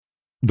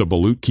The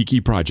Balut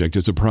Kiki Project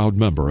is a proud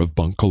member of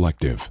Bunk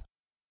Collective.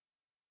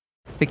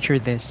 Picture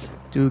this.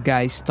 Two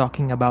guys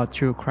talking about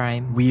true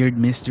crime, weird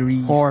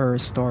mysteries,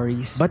 horror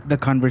stories. But the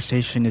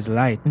conversation is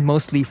light.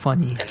 Mostly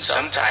funny. And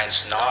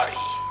sometimes naughty.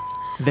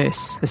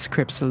 This is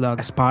Scriptsalog,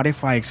 a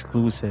Spotify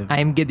exclusive.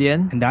 I'm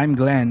Gideon. And I'm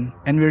Glenn.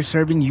 And we're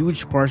serving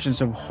huge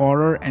portions of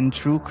horror and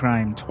true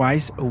crime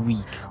twice a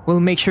week.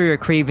 We'll make sure your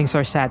cravings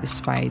are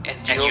satisfied.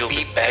 And you'll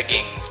be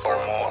begging for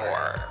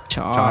more.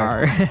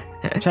 Char.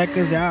 Check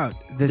us out.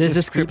 This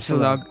is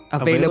Scriptsalog,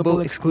 available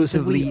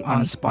exclusively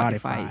on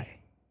Spotify.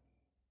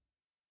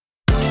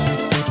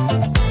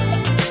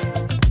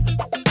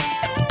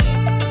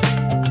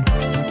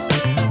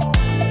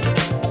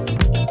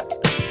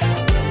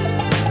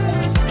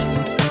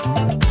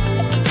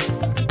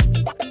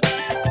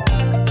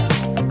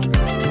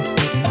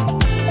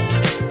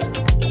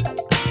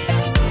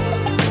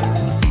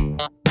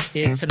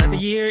 It's another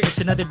year, it's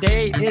another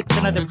day, it's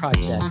another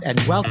project. And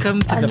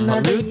welcome to the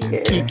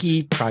Balut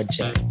Kiki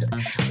Project.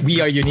 We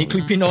are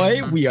uniquely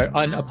Pinoy, we are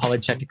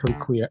unapologetically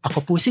queer.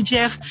 Ako po si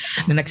Jeff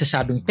na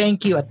nagsasabing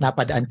thank you at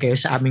napadaan kayo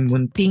sa aming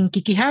munting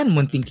kikihan.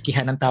 Munting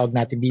kikihan ang tawag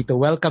natin dito.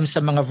 Welcome sa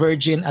mga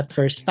virgin at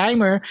first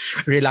timer.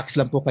 Relax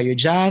lang po kayo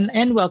dyan.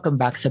 And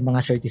welcome back sa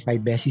mga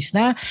certified besis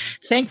na.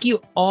 Thank you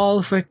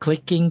all for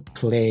clicking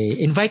play.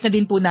 Invite na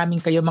din po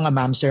namin kayo mga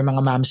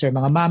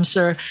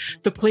mamser,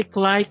 to click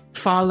like,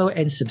 follow,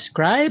 and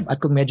subscribe. At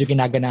kung medyo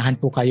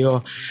ginaganahan po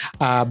kayo,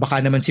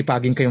 baka naman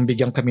sipagin kayong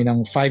bigyan kami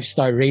ng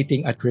 5-star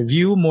rating at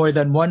review. More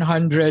than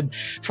 100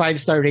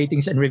 5-star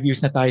ratings and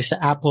reviews na tayo sa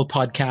Apple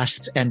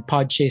Podcasts and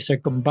Podchaser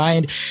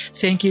combined.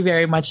 Thank you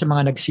very much sa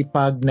mga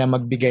nagsipag na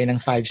magbigay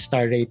ng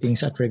 5-star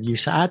ratings at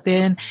reviews sa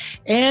atin.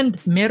 And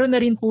meron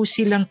na rin po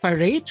silang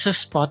pa-rate sa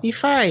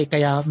Spotify.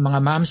 Kaya mga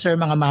mamser,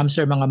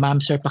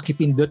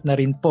 pakipindot na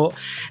rin po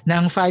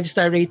ng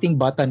 5-star rating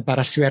button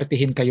para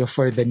swertihin kayo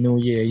for the new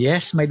year.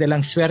 Yes, may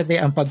dalang swerte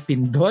ang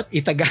pagpindot.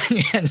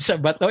 Itagaan yan sa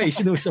bato.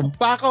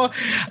 Isinusumpa ko.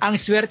 Ang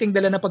swerteng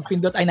dala na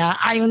pagpindot ay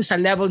naaayon sa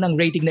level ng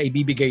rating na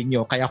ibibigay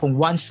nyo. Kaya kung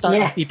 1 star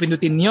ang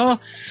pipindutin nyo,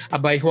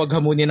 abay huwag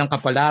hamunin ng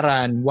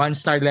kapalaran. 1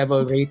 star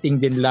level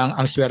rating din lang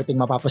ang swerteng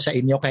mapapasa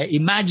inyo. Kaya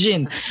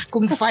imagine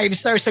kung 5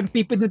 stars ang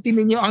pipindutin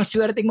ninyo, ang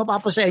swerteng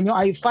mapapasa inyo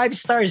ay 5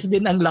 stars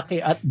din ang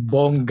laki at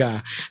bongga.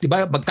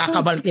 Diba?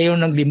 Magkakabal kayo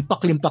ng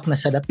limpak-limpak na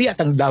salapi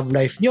at ang love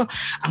life nyo,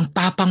 ang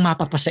papang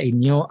mapapasa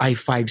inyo ay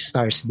 5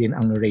 stars din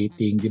ang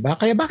rating. Diba?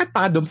 Kaya bakit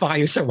pa doon pa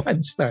kayo sa 1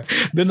 star?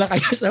 Doon na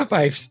kayo sa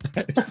 5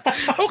 stars.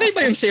 Okay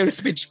ba yung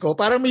sales pitch ko?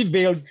 Parang may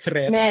veiled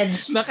threat.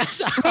 Medyo.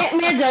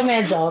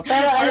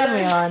 Pero alam mo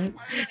yun.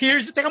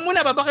 Teka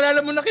muna, papakilala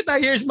muna kita.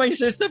 Here's my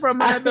sister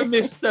from another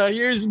Mista.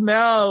 Here's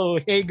Mel.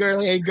 Hey girl.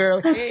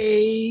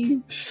 Hey.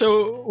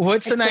 So,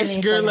 what's a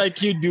nice girl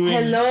like you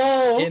doing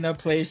in a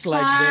place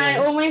like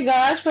this? Oh my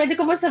gosh. Pwede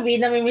ko ba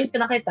sabihin na may-miss ko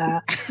na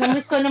kita?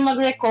 Na-miss ko na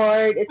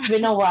mag-record. It's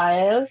been a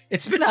while.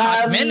 It's been a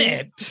hot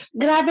minute.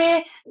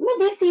 Grabe.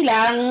 Busy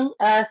lang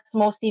as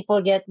most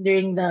people get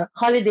during the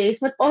holidays,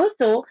 but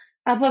also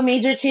I have a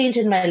major change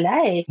in my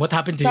life. What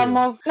happened to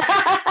you?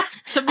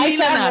 Sabihin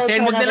na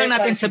natin. Huwag na lang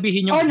natin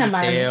sabihin yung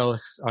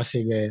details.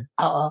 Sige.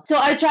 Oo. So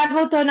I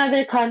traveled to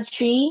another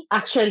country.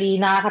 Actually,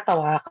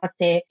 nakakatawa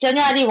kasi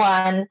January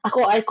 1,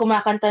 ako ay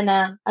kumakanta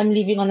na I'm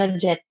leaving on a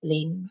jet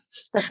plane.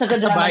 Tapos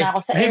nagadrama na ako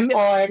sa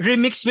airport.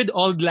 Remix with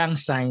Old Lang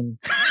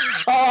Syne.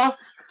 Oo.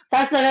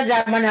 Tapos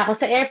nagadrama na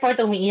ako sa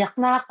airport, umiiyak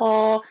na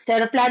ako. Sa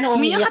aeroplano,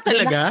 umiiyak ka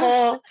talaga?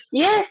 Ako.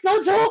 Yes,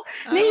 no joke.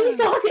 Nainis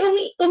ako kasi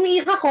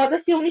umiiyak ako.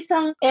 Tapos yung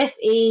isang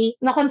SA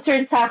na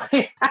concerned sa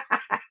akin.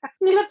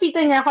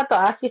 Nilapitan niya ako to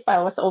ask if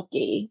I was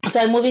okay. So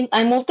I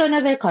moved to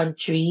another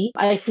country.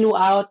 I flew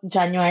out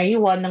January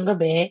 1 ng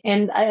gabi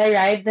and I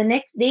arrived the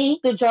next day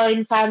to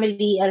join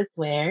family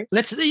elsewhere.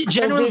 Let's the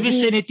general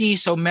vicinity.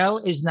 So Mel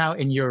is now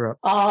in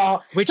Europe.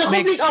 Which so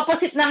makes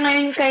opposite na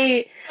ngayon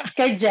kay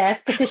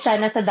Jeff kasi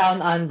siya nasa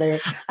Down Under.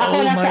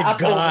 Ako my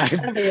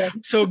God.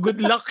 So good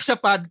luck sa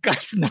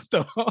podcast na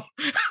to.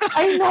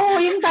 I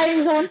know, yung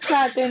time zones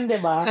natin, di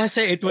ba?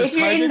 Kasi it was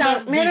hard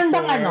enough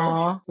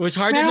before. It was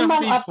hard enough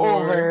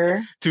before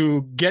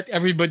to get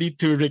everybody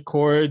to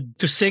record,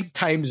 to sync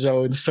time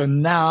zones. So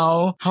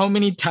now, how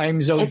many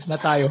time zones na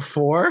tayo?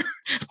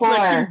 4?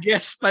 Plus yung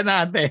guest pa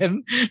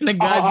natin na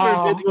God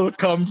forbid will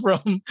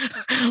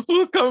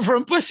come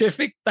from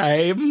Pacific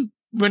time.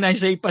 When I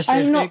say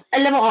Pacific,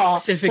 alam mo,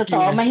 Pacific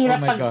totoo,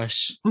 US,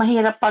 gosh.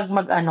 Mahirap pag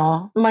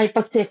may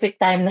Pacific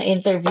time na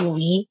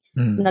interviewee,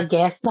 na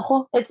guest.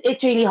 Ako, it's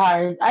really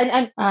hard.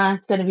 It's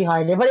gonna be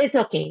harder, but it's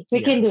okay.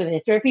 We can do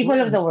this. We're people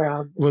of the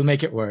world. We'll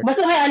make it work.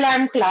 Basta may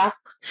alarm clock.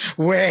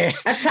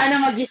 At sana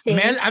magising.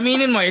 Mel,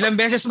 aminin mo, ilang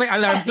beses may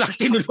alarm clock,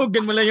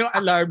 tinulugan mo lang yung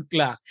alarm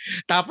clock.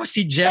 Tapos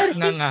si Jeff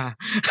nga.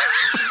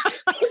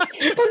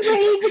 Pag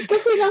maibig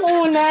kasi ng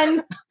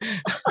unan.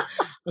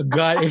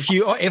 God,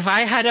 if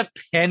I had a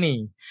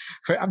penny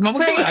for $1,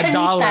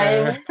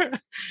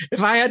 if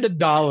I had $1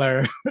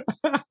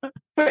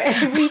 For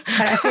every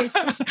time.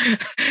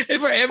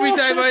 And for every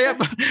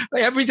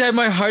time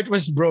my heart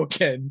was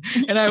broken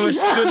and I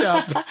was stood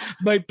up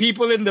by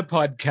people in the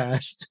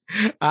podcast,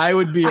 I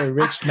would be a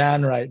rich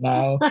man right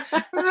now.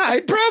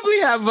 I'd probably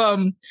have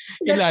 $30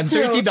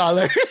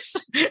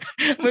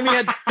 when we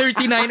had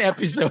 39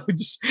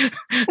 episodes.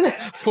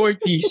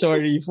 40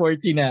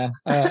 na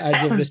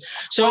as of this.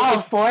 So wow,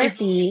 if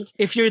 40.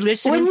 If you're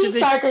listening when to we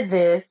this, started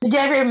this, did you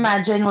ever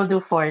imagine we'll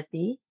do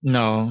 40?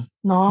 no.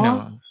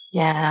 No.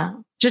 Yeah.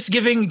 Just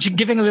giving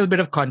a little bit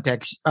of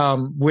context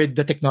with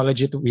the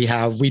technology that we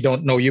have. We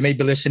don't know. You may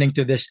be listening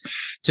to this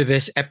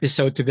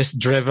episode, to this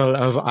drivel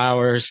of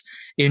ours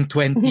in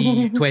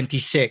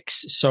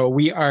 2026. So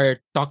we are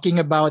talking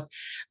about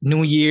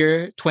New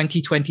Year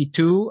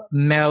 2022.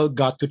 Mel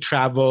got to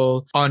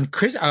travel on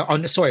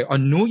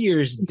New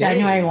Year's Day.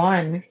 January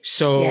 1.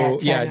 So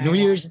New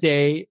Year's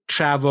Day,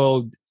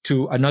 traveled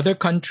to another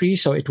country.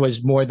 So it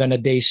was more than a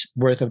day's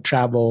worth of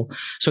travel.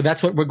 So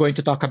that's what we're going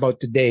to talk about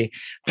today.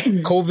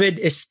 COVID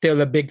is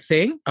still a big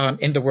thing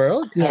in the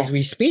world as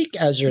we speak,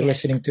 as you're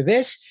listening to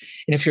this.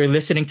 And if you're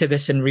listening to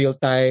this in real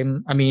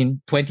time,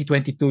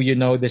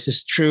 2022, this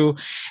is true.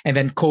 And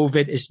then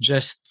COVID is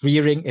just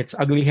rearing its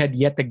ugly head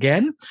yet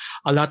again.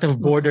 A lot of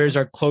borders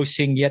are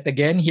closing yet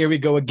again. Here we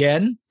go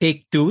again.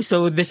 Take 2.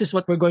 So this is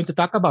what we're going to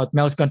talk about.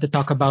 Mel's going to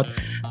talk about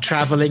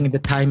traveling in the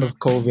time of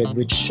COVID,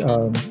 which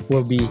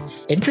will be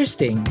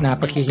interesting.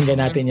 Napakikinggan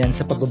natin yan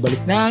sa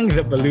pagbabalik ng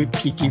The Balut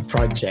Kiki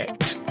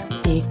Project.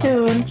 Stay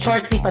tuned.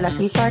 Shortly pala,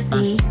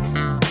 shortly.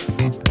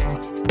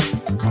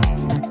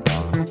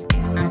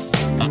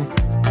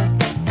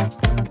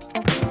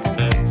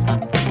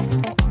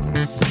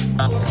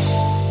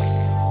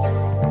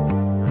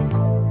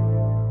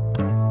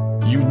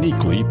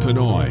 Uniquely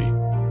Pinoy,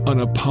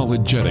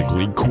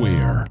 unapologetically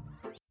queer.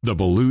 The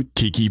Balut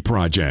Kiki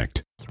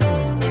Project.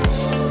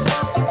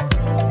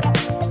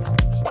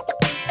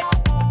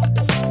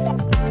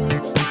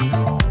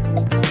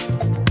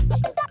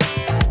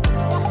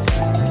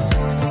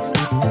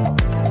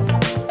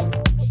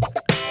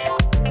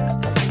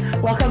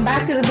 Welcome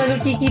back to the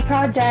Balut Kiki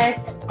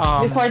Project.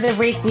 Before the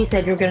break, we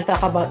said we're going to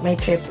talk about my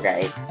trip,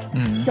 right?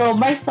 Mm-hmm. So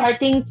my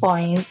starting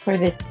point for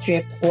this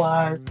trip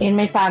was in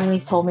my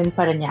family's home in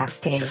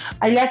Parañaque.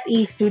 I left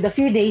Eastwood a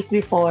few days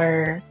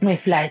before my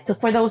flight. So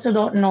for those who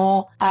don't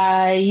know,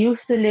 I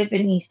used to live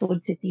in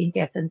Eastwood City in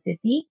Quezon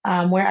City,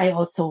 where I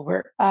also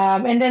work.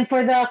 And then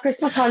for the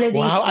Christmas holidays...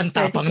 Wow, ang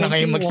tapang na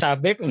ngayon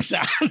magsabi kung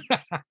saan.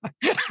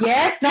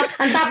 Yes, no?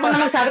 Ang tapang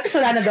na magsabi kasi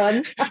wala na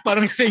doon.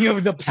 Parang thing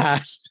of the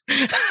past.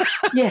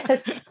 Yes,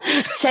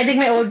 shedding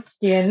my old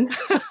skin.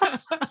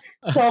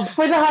 So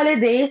for the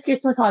holidays,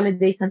 Christmas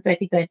holidays in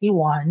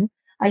 2021,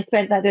 I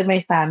spent that with my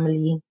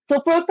family.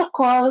 So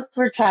protocols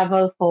for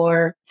travel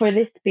for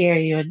this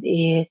period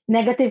is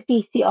negative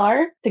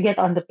PCR to get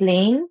on the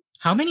plane.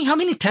 How many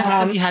tests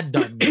have you had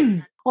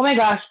done? Oh my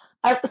gosh.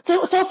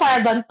 So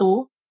far I've done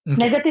 2. Okay.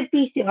 Negative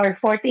PCR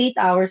 48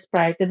 hours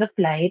prior to the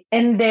flight,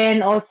 and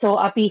then also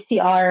a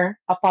PCR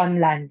upon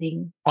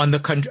landing. On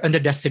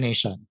the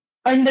destination?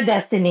 On the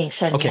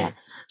destination, okay. Yeah.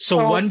 So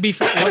one in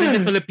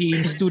the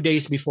Philippines, 2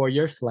 days before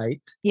your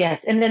flight. Yes,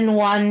 and then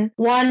one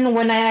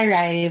when I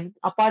arrived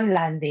upon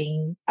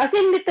landing. As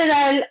in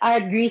literal,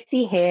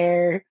 greasy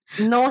hair,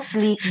 no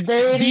sleep,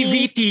 dirty,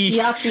 DVT,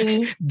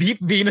 yucky, deep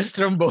venous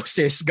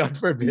thrombosis, God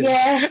forbid.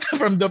 Yes.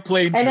 From the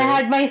plane. And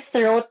I had my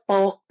throat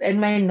poked and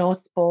my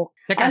nose poked.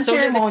 So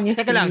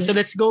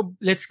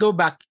let's go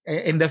back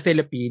in the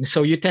Philippines.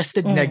 So you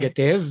tested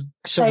negative.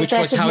 So which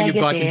was how you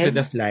got into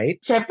the flight.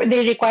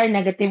 They require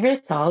negative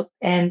results,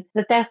 and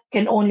the test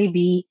can only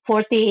be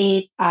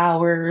 48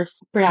 hours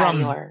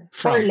prior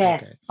or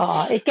less.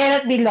 Okay. It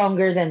cannot be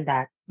longer than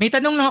that. May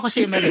tanong lang ako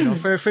sa Mel,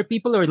 for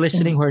people who are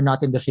listening who are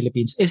not in the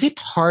Philippines, is it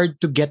hard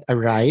to get a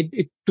ride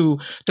to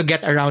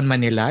get around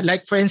Manila?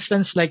 Like for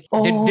instance,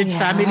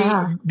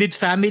 did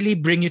family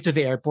bring you to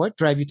the airport,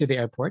 drive you to the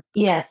airport?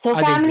 Yes, so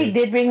family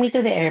did bring me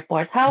to the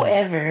airport.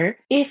 However,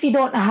 if you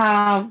don't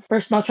have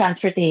personal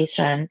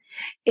transportation,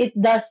 it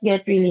does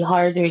get really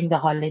hard during the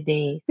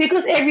holidays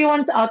because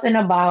everyone's out and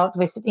about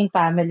visiting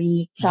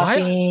family,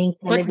 shopping.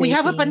 But we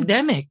have a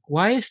pandemic.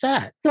 Why is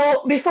that?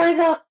 So before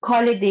the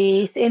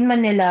holidays in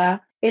Manila,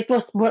 it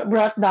was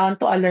brought down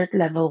to alert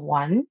level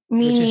 1,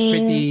 meaning which is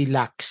pretty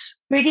lax.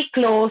 Pretty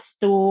close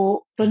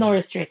to no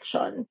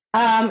restrictions.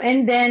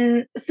 And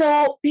then,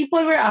 so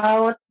people were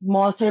out,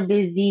 malls are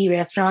busy,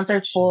 restaurants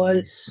are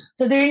full. Jeez.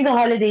 So during the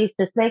holidays,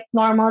 just like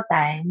normal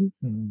time,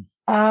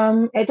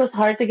 it was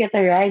hard to get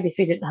a ride if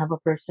you didn't have a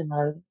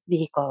personal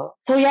vehicle.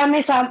 So yeah,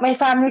 my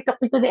family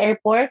took me to the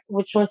airport,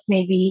 which was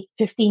maybe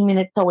 15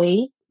 minutes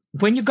away.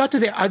 When you got to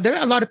are there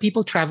a lot of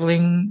people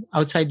traveling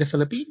outside the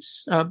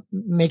Philippines,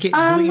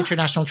 doing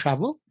international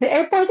travel? The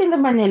airport in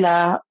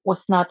Manila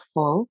was not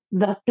full.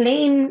 The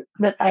plane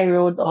that I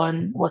rode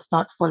on was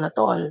not full at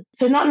all.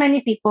 So not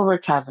many people were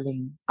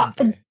traveling.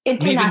 Okay.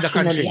 Leaving the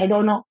country. I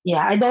don't know.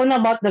 Yeah, I don't know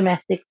about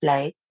domestic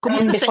flights.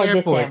 Kumusta sa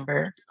airport?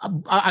 December.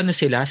 Ano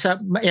sila? Sa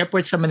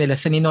airport sa Manila,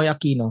 sa Ninoy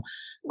Aquino.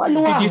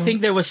 Maluwang. Did you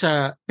think there was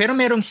pero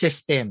merong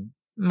system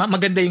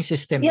Maganda yung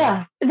system.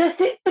 Yeah.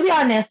 To be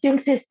honest, yung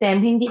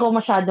system, hindi ko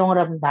masyadong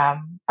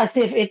ramdam as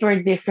if it were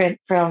different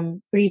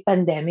from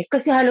pre-pandemic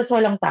kasi halos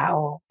walang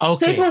tao.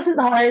 Okay. So it wasn't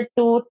hard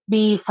to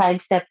be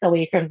 5 steps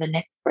away from the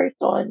next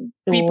person.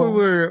 People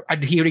were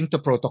adhering to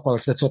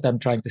protocols. That's what I'm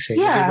trying to say.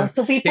 Yeah.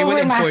 So people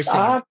were masked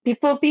up.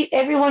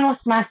 Everyone was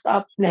masked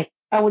up like,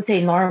 I would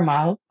say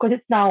normal because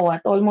it's now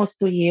almost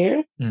 2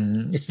 years.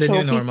 It's the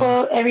new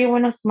normal.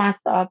 Everyone was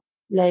masked up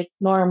like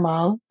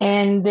normal,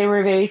 and there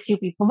were very few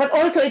people. But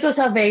also, it was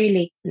a very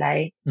late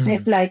flight. My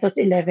flight was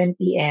 11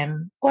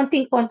 p.m.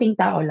 Konting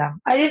tao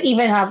lang. I didn't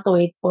even have to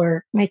wait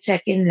for my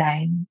check-in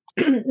line.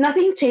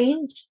 Nothing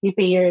changed. You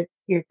pay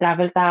your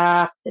travel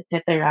tax,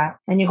 etc.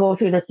 And you go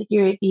through the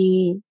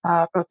security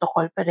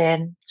protocol pa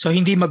rin. So,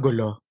 hindi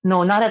magulo?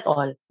 No, not at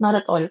all. Not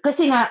at all.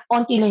 Kasi nga,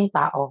 onti lang yung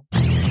tao.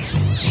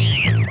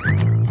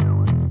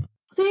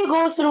 So you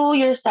go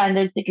through your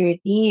standard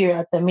security, you're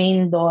at the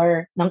main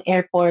door ng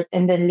airport,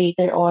 and then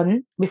later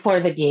on, before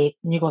the gate,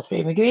 you go through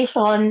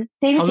immigration.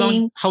 Same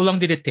thing. How long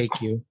did it take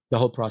you, the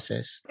whole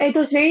process? It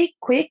was very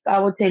quick. I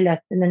would say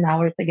less than an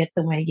hour to get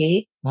to my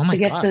gate. Oh my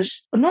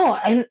gosh. When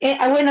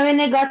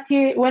I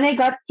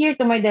got here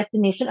to my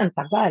destination, ang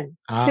tagal.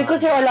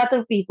 Because there are a lot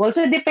of people.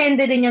 So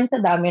depende din yun sa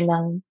dami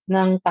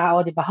ng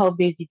tao, di ba? How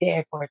busy the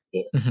airport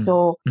is.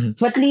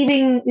 But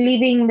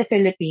leaving the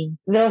Philippines,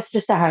 there was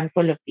just a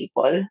handful of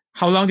people.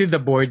 How long did the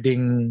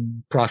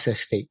boarding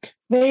process take?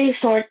 Very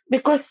short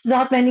because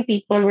not many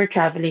people were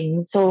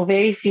traveling. So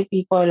very few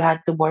people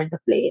had to board the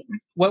plane.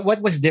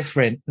 What was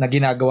different na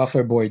ginagawa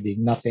for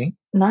boarding? Nothing?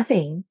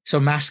 Nothing. So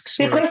masks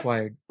were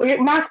required?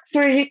 Masks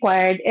were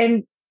required,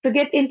 and to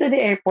get into the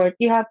airport,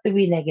 you have to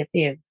be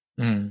negative.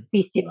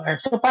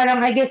 PCR. So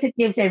parang I guess it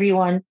gives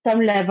everyone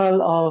some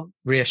level of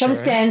reassurance.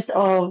 Some sense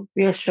of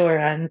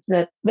reassurance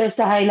that there's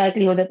a high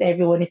likelihood that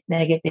everyone is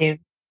negative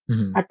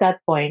at that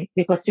point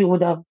because you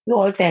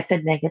all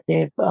tested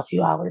negative a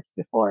few hours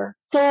before.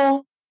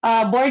 So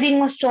boarding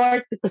was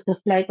short because the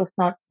flight was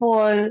not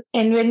full.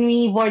 And when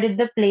we boarded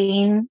the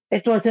plane,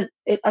 it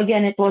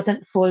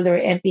wasn't full. There were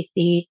empty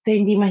seats. So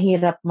hindi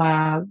mahirap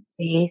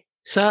mag-base.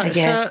 Sa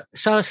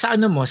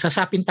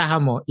sapintahan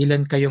mo,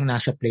 ilan kayong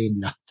nasa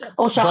plane lang?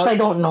 Oh, shucks, I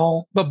don't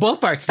know. But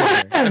ballpark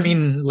figure. I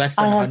mean, less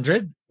than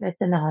 100? Less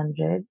than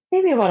 100.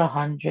 Maybe about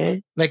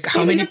 100. Like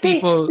how many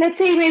people? Let's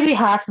say maybe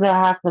half the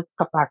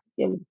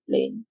capacity of the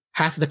plane.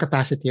 Half the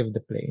capacity of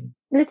the plane.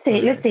 Let's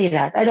say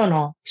that. I don't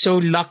know. So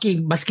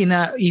lucky, maski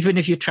na, even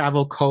if you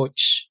travel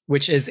coach,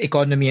 which is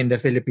economy in the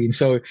Philippines,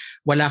 so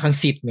wala kang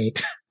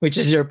seatmate, which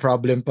is your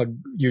problem pag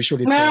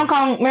usually. Meron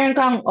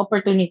kang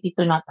opportunity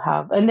to not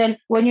have. And then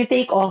when you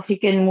take off, you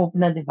can move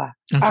na, di ba?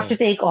 Okay. After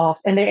take off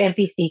and they're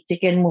empty seats, you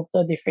can move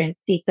to a different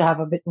seat to have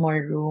a bit more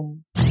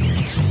room.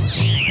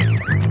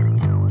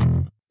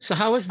 So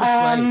how was the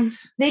flight?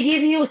 They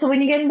give you, so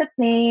when you get in the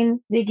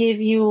plane, they give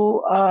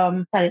you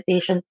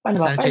sanitation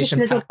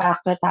little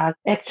pack that has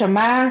extra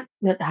mask,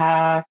 that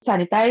has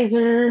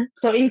sanitizer.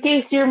 So in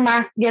case your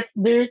mask gets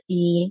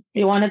dirty,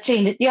 you want to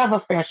change it, you have a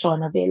fresh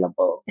one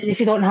available. And if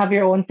you don't have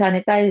your own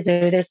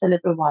sanitizer, there's a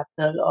little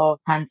bottle of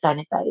hand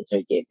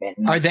sanitizer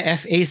given. Are the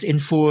FAs in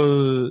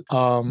full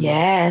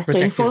yes, so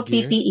in full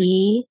gear?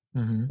 PPE.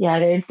 Yeah,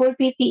 they're in full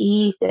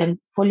PPEs and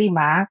fully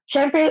masked.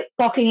 Syempre,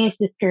 talking is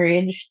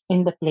discouraged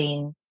in the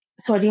plane.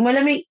 Sorry,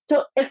 malamig.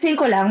 So, explain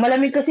ko lang,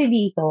 malamig kasi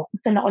dito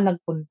kung saan ako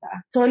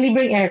nagpunta. So,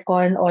 libreng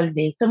aircon all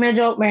day. So,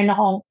 medyo meron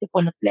akong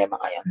tipo na problema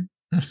ngayon.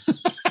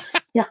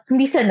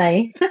 Hindi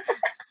sanay.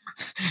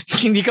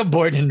 Hindi ka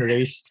born and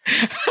raised.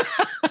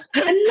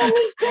 Ang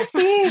lamig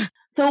kasi.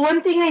 So,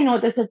 one thing I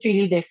noticed that's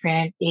really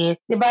different is,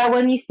 di ba,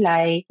 when we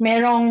fly,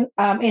 merong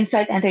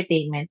in-flight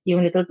entertainment,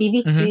 yung little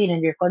TV screen and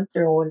your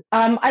control.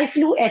 I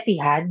flew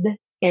Etihad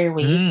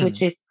Airways,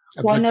 which is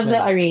one of the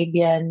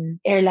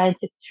Arabian airlines.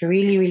 It's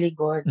really, really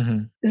good.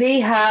 They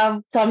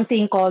have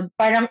something called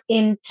parang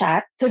in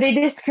chat. So they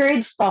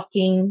discourage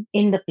talking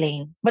in the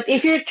plane. But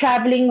if you're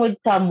traveling with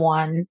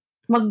someone,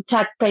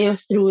 mag-chat kayo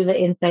through the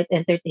in-flight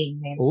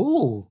entertainment.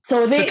 Oh.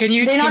 So can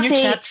you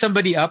chat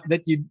somebody up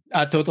that you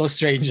a total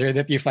stranger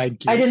that you find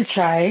cute? I didn't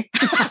try.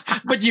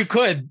 But you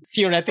could,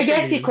 theoretically.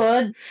 I guess you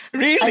could.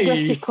 Really? I guess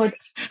you could.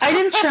 I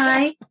didn't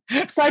try.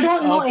 So I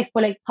don't know if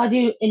how do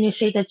you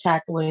initiate a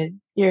chat with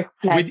your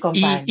flight with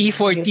companion?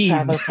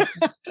 E14.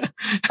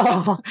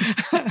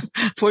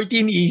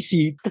 14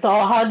 EC. So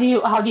how do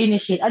you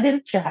initiate? I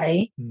didn't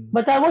try,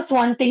 but that was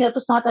one thing that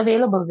was not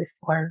available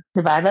before.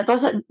 Diba? That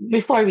was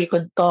before we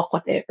could talk,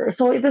 whatever.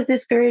 So it was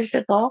discouraged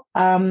to talk.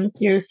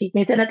 Your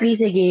seatmates, and at least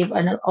they gave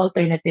an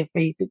alternative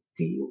for you to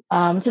use.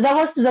 So that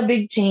was the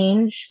big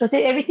change. Because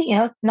everything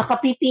else,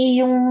 naka-PPE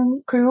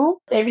yung crew,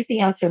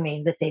 everything else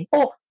remained the same.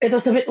 Oh, it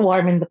was a bit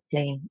warm in the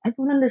plane. I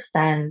don't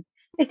understand.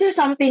 Is there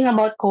something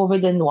about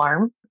COVID and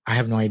warm? I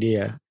have no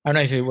idea. I don't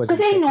know if it was.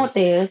 Because I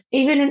noticed,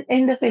 even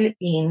in the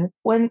Philippines,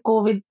 when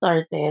COVID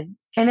started,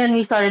 and then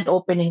we started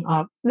opening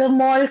up, the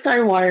malls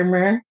are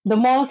warmer. The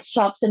malls,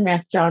 shops, and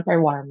restaurants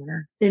are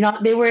warmer.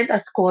 They weren't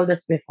as cold as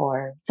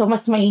before. So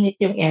mas mainit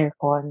yung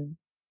aircon.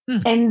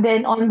 And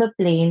then on the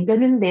plane,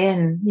 ganun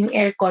din. Yung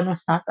aircon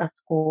was not as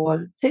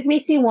cold. So it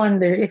makes you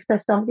wonder if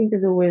that's something to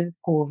do with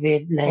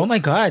COVID. Like, Oh my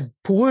God.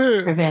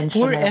 Poor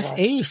prevention level.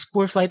 FAs,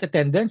 poor flight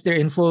attendants. They're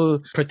in full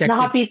protective.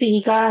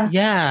 Naka-PPE ka.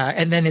 Yeah,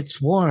 and then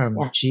it's warm.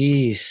 Yeah.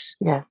 Jeez.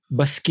 Yeah.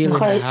 Baskil in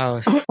the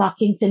house.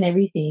 Stockings and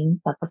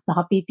everything. Tapos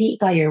naka-PPE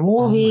ka, you're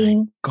moving.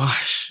 Oh my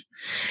gosh.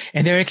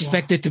 And they're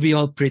expected to be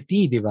all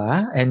pretty, di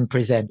ba? And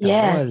presentable.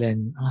 Yes.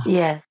 And,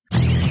 Yes.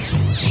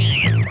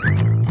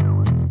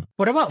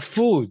 What about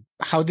food?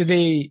 How do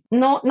they...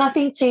 No,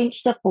 nothing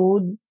changed the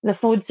food. The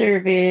food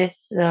service,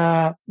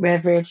 the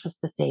beverage was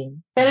the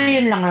same. Pero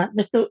yun lang,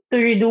 just to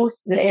reduce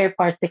the air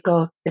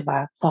particles,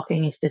 diba?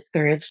 Talking is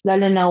discouraged.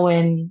 Lalo na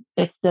when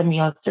it's the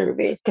meal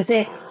service.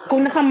 Kasi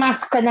kung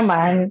naka-mask ka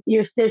naman,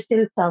 there's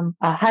still some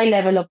high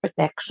level of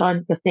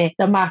protection kasi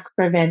the mask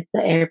prevents the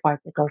air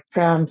particles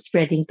from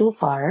spreading too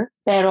far.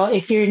 Pero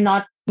if you're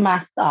not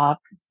masked up,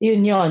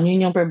 yun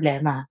yung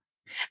problema.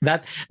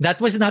 That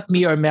was not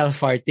me or Mel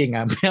farting.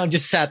 Mel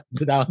just sat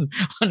down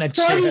on a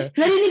chair. Sorry,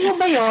 narinig mo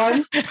ba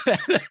yun?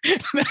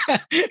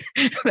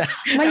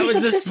 That was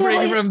the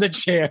spring from the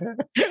chair.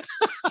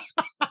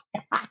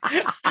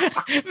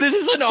 This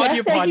is an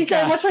audio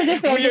podcast.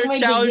 We are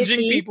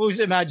challenging people's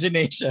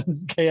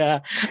imaginations.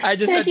 Kaya I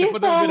just had to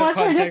put a bit of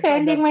context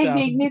on that my sound.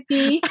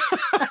 dignity.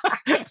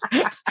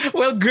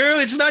 Well, girl,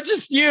 it's not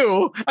just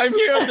you. I'm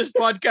here on this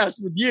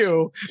podcast with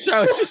you. So I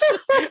was just...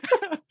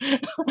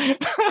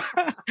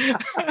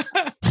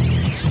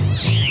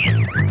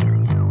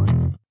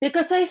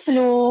 Because I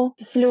flew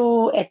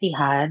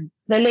Etihad,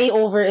 the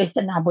layover is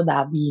in Abu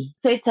Dhabi.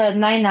 So it's a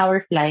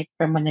 9-hour flight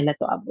from Manila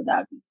to Abu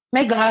Dhabi.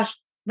 My gosh,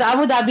 the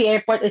Abu Dhabi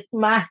airport is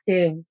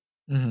massive.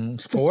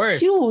 Of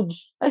course. It's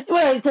huge.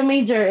 Well, it's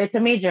a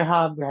major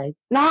hub, right?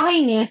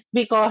 Nakakainis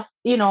because,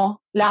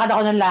 lakad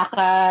ako ng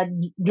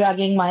lakad,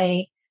 dragging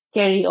my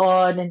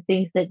carry-on and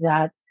things like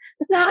that.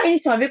 Tapos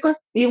nakakainis mo because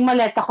yung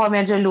maleta ko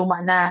medyo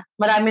luma na.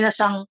 Marami na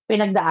siyang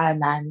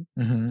pinagdaanan.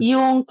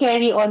 Yung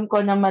carry-on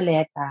ko na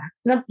maleta.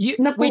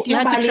 Wait, you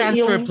had to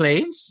transfer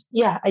planes?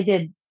 Yeah, I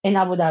did. In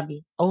Abu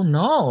Dhabi. Oh,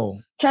 no.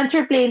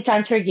 Transfer plane,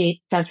 transfer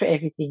gate, transfer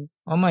everything.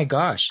 Oh, my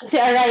gosh. Kasi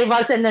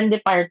arrivals and then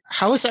depart.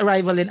 How was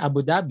arrival in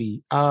Abu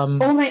Dhabi?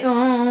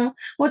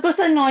 What was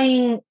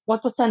annoying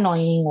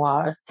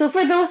was, so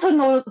for those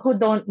who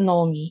don't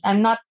know me,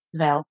 I'm not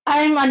well.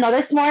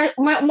 There's more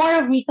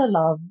of me to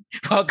love.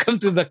 Welcome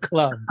to the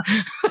club.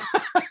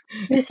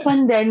 This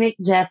pandemic,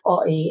 Jeff,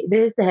 OA,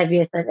 this is the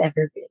heaviest I've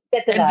ever been.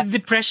 Get to that. The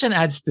depression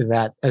adds to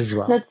that as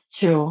well. That's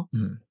true.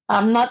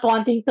 I'm not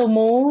wanting to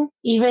move,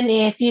 even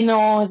if you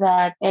know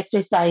that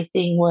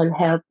exercising will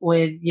help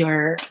with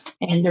your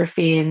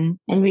endorphin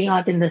and being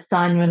out in the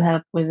sun will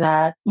help with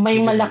that. May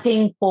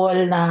malaking pull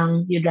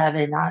ng you'd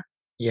rather not.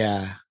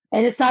 Yeah.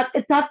 And it's not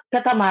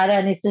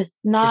katamaran. It's just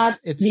not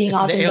being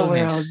out in the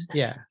world.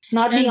 Yeah.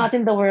 Being out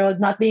in the world,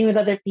 not being with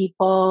other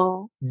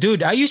people.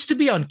 Dude, I used to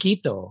be on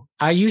keto.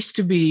 I used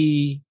to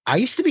be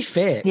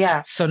fit.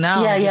 Yeah. So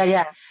now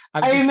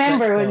I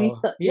remember when we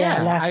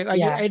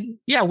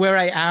where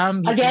I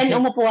am.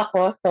 Umupo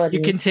ako. Sorry.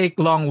 You can take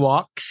long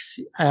walks.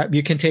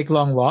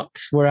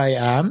 Where I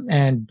am,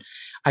 and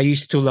I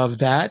used to love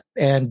that,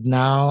 and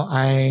now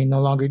I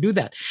no longer do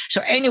that.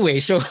 So anyway,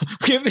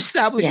 we've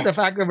established the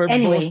fact that we're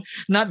both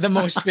not the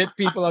most fit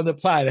people on the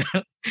planet.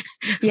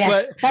 Yeah,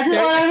 but that's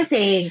what I'm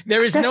saying.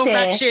 There is no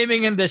fat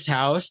shaming in this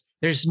house.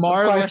 There's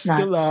more of us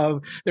to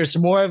love. There's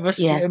more of us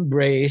to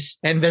embrace,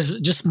 and there's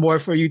just more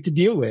for you to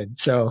deal with.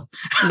 So,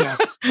 yeah,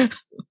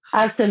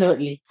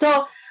 absolutely.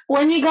 So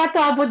when we got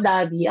to Abu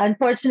Dhabi,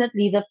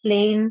 unfortunately, the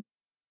plane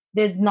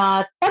did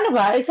not. Ano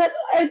ba?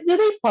 Did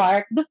they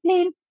park? The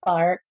plane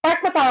park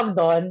ba tawag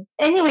doon?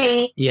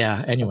 Anyway.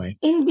 Yeah. Anyway.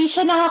 Hindi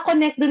siya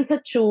naka-connect dun sa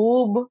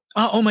tube.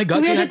 Oh my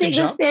God! So you had to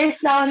jump? The stairs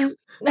down.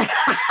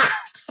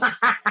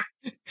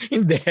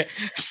 Hindi.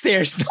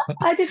 Stairs down.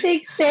 I had to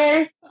take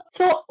stairs.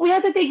 So, we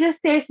had to take the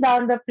stairs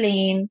down the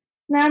plane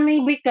na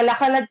maybe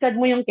kalakaladkad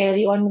mo yung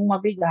carry-on mong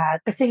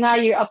mabigat kasi nga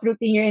you're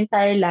uprooting your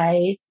entire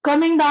life.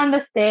 Coming down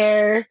the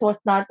stairs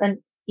was not an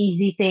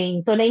easy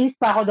thing. So, nainis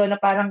pa ako doon na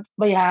parang,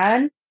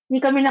 bayan,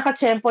 hindi kami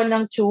nakachempo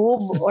ng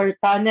tube or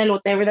tunnel,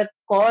 whatever that's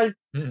called.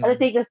 I had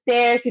to take the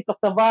stairs, we took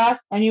the bus,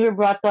 and we were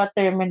brought to a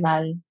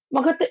terminal.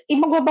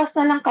 Magbabas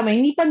na lang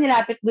kami. Hindi pa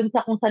nilapit dun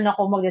sa kung saan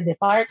ako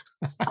mag-depart.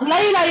 Ang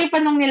layo-layo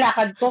pa nung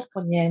nilakad ko.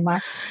 Kunyema.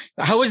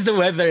 How was the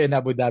weather in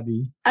Abu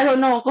Dhabi? I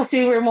don't know because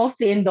we were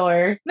mostly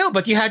indoors. No,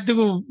 but you had to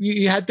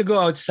go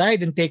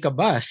outside and take a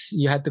bus.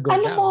 You had to go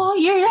down. Mo,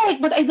 you're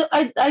right. But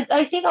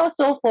I think I was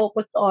so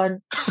focused on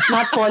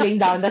not falling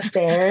down the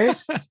stairs.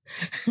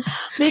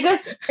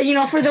 Because,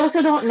 for those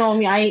who don't know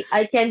me,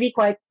 I can be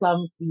quite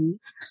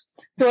clumsy.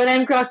 So when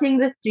I'm crossing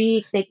the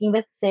street, taking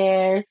the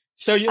stairs,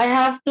 so I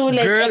have to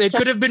girl, it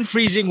could have been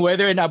freezing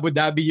weather in Abu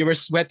Dhabi. You were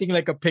sweating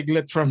like a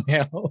piglet from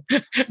hell,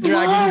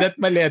 dragging that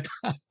maleta.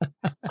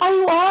 I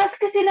was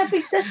kasi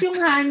napigtas yung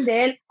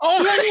handle.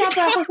 Nahiya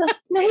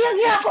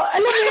ako.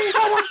 Alam mo yun,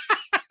 parang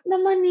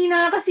naman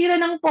nakakasira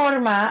ng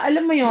forma.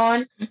 Alam mo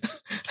yun?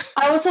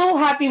 I was so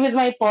happy with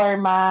my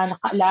forma,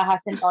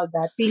 nakalahas and all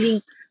that.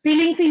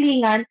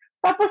 Feelingan.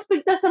 Tapos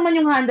pigtas naman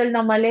yung handle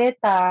ng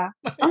maleta.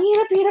 Ang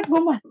hirap-hirap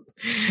gumawa.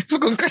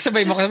 Kung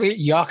kasabay mo kami,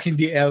 yuck,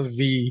 hindi LV.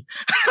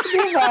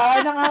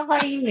 Diba?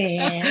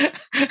 Nakakainis.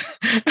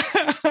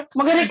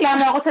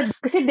 Magreklamo ako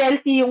kasi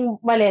Delphi yung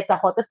maleta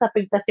ko, tapos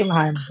napigtas yung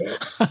handle.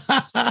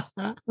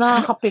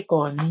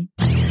 Nakakapikon.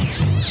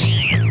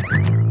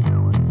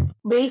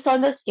 Based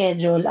on the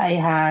schedule, I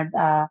had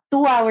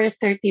 2 hours,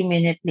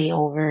 30-minute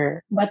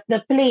layover. But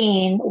the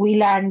plane, we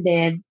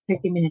landed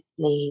 30 minutes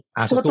late.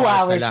 So 2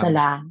 hours na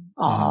lang.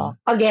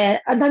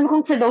 Again, ang dami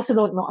kong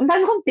sudo, no? Ang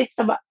dami kong tips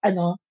about,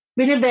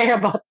 binibare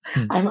about,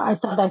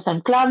 sometimes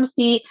I'm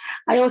clumsy.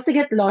 I also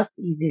get lost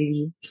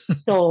easily.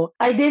 So,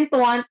 I didn't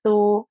want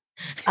to,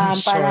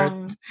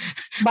 parang,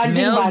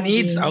 Mel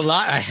needs a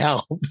lot of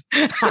help.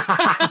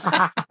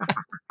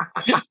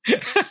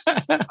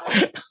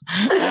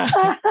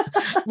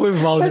 We're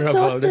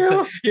vulnerable.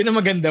 Yun ang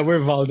maganda.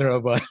 We're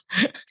vulnerable.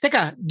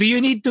 Teka, do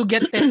you need to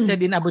get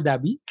tested in Abu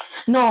Dhabi?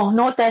 No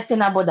test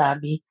in Abu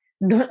Dhabi.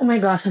 Oh my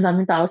gosh, ang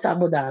daming tao sa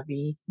Abu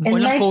Dhabi. And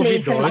walang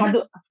COVID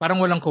doon?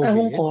 Parang walang COVID?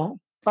 Ewan ko.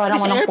 Parang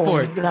walang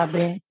airport. COVID.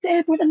 Grabe. Sa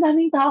airport, ang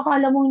daming tao.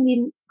 Kala mo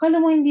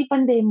hindi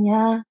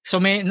pandemya. So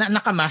may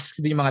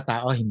naka-mask din yung mga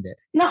tao? Hindi?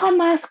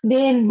 Naka-mask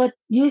din. But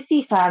you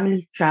see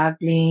families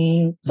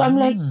traveling. So I'm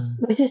like,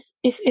 this is,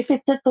 if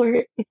it's a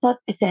tour, it's not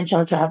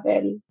essential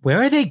travel. Where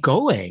are they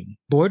going?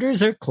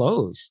 Borders are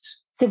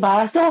closed.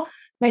 Diba? So,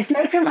 my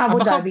flight from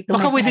Abu Dhabi to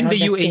baka my within the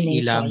final UAE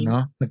destination. lang,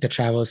 no?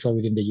 Nagta-travel sa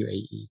within the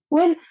UAE.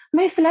 Well,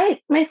 my flight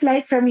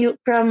from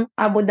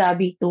Abu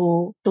Dhabi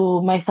to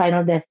my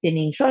final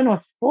destination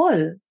was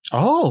full.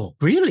 Oh,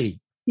 really?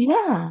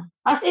 Yeah.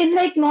 As in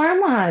like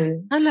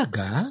normal.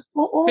 Talaga?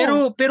 Oo.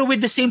 Pero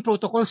with the same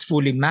protocols,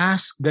 fully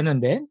masked,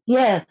 ganun din?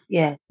 Yes.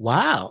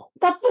 Wow.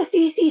 Tapos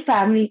you see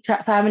families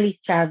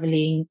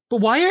traveling. But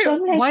why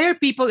are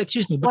people,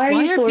 excuse me, but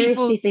why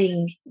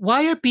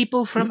are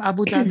people from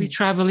Abu Dhabi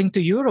traveling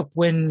to Europe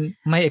when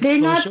my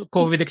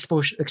COVID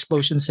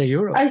explosion sa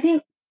Europe?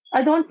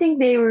 I don't think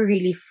they were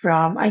really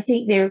from. I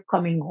think they were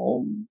coming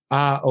home.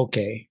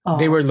 Okay.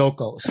 They were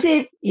locals.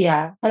 Kasi,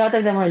 yeah, a lot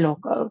of them were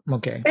locals.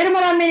 Okay. Pero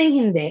marami rin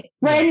hindi.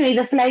 But anyway,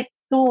 the flight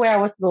to where I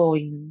was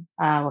going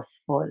was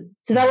full.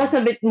 So that was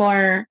a bit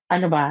more,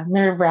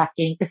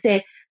 nerve-wracking.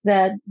 Kasi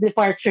the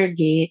departure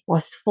gate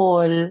was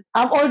full.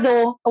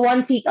 Although,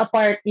 1 seat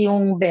apart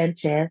yung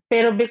benches.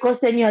 Pero because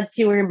then you had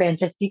fewer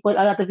benches, a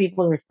lot of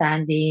people were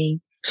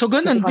standing. So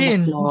ganun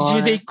din.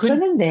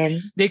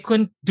 They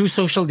couldn't do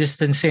social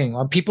distancing.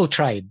 People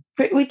tried.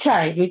 We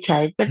tried.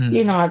 But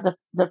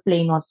the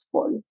plane was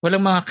full.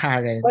 Walang mga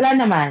Karen. Wala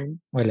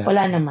naman.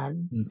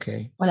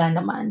 Okay. Wala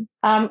naman.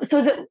 So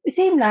the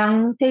same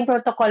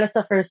protocol as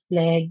the first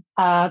leg.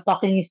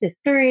 Talking is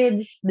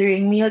discouraged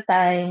during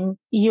mealtime.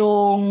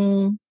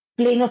 Yung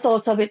plane was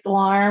also a bit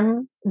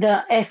warm.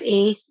 The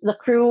FAs, the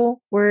crew,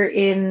 were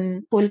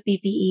in full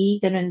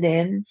PPE, ganun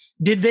din.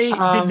 Do they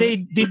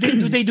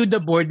do the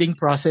boarding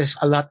process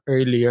a lot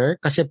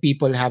earlier? Kasi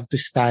people have to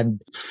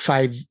stand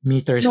 5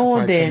 meters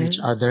apart from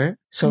each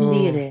other. So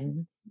hindi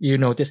rin. You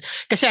notice?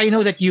 Kasi I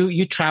know that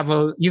you've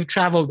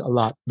traveled a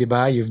lot, di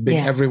ba? You've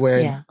been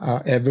everywhere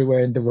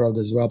in the world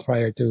as well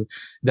prior to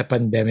the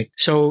pandemic.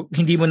 So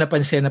hindi mo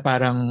napansin na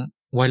parang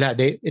wala.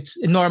 It's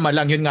normal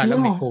lang. Yun nga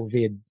lang may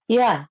COVID.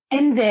 Yeah.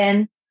 And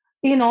then,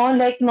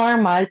 like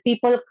normal,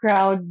 people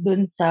crowd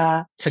dun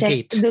sa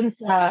gate. Dun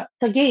sa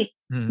gate.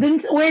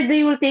 Dun where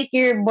they will take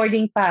your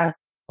boarding pass.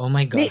 Oh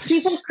my gosh.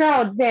 People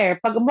crowd there.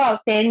 Pag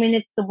about 10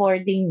 minutes to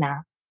boarding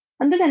na,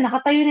 ando na,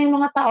 nakatayo na yung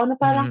mga tao na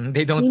parang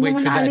they don't wait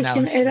for the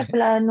announcement. Yung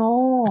aeroplano.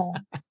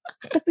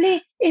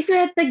 If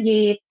you're at the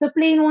gate, the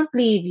plane won't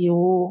leave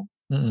you.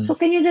 So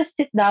can you just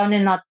sit down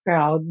and not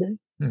crowd?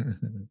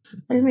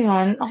 Alam mo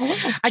yun?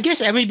 I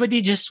guess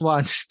everybody just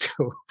wants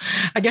to.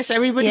 Just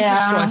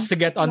wants to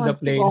get on the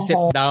plane, sit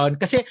down.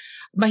 Kasi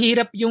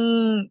mahirap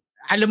yung,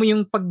 alam mo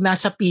yung pag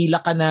nasa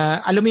pila ka na,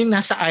 alam mo yung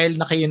nasa aisle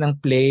na kayo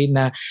ng plane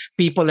na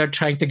people are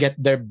trying to get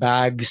their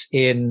bags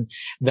in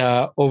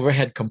the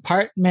overhead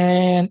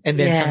compartment, and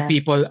then some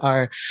people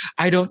are,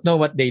 I don't know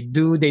what they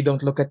do. They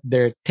don't look at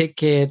their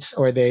tickets,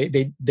 or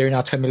they're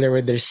not familiar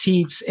with their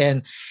seats,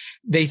 and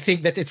they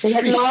think that it's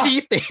free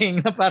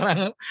seating.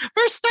 Parang,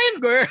 first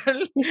time, girl.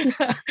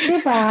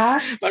 Diba?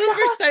 Parang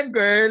first time,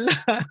 girl.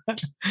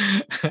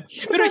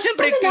 Pero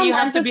syempre, you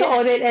have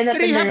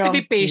to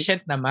be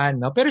patient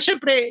naman, no? Pero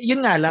syempre,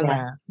 yun nga lang,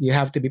 you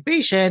have to be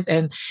patient,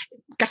 and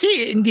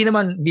kasi hindi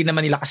naman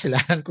nila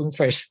kasalanan kung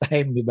first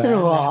time, di ba?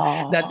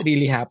 That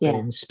really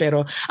happens.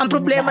 Pero ang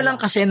problema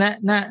lang kasi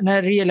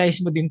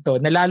na-realize mo din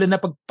to, na lalo na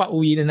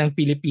pagpauwi na ng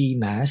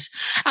Pilipinas,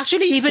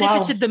 actually even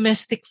if it's a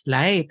domestic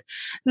flight,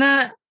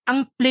 na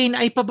ang plane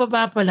ay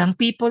pababa pa lang,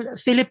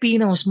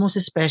 Filipinos most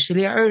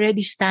especially, are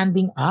already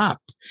standing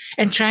up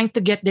and trying to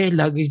get their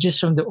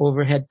luggages from the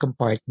overhead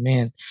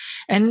compartment.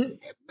 And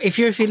if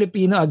you're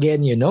Filipino,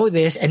 again, you know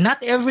this, and not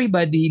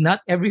everybody,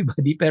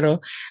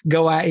 pero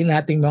gawain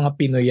nating mga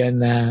Pinoy yan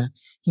na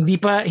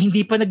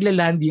hindi pa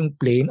naglaland yung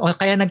plane o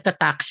kaya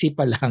nagta-taxi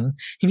pa lang,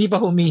 hindi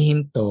pa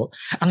humihinto.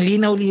 Ang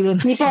linaw-linaw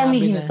na Hindi pa sinabi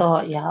humihinto,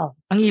 yeah.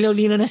 Ang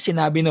ilaw-linaw na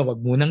sinabi na wag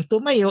munang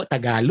tumayo,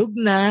 Tagalog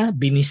na,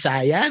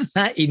 Binisaya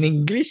na, in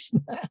English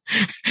na,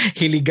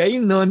 Hiligay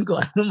nun, kung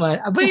ano man.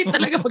 Abay,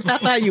 talaga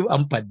magtatayo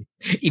ang pad.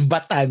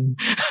 Ibatan.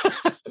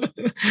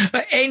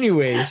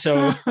 Anyway,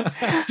 so...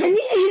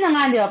 Yun na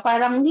nga, di ba?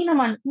 Parang hindi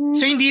naman...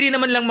 So, hindi rin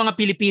naman lang mga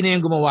Pilipino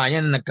yung gumawa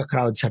niyan na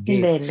nagka-crowd sa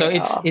gate. Hindi, So,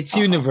 it's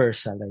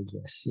universal, I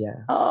guess.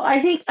 Yeah.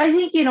 I think,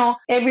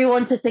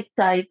 everyone's just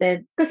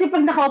excited. Kasi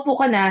pag nakaupo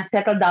ka na,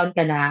 settle down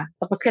ka na,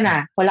 tapos ka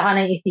na, wala ka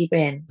na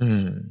isipin.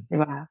 Di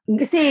ba?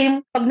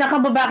 Kasi, pag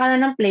nakababa ka na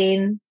ng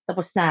plane,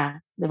 tapos na.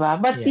 Diba?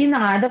 But yun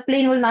na nga, the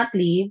plane will not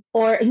leave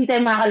or hindi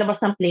tayo makakalabas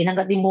ng plane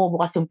hanggat di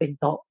bumubukas yung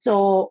pinto.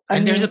 So,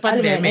 and there's a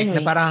pandemic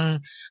na parang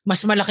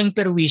mas malaking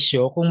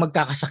perwisyo kung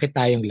magkakasakit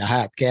tayong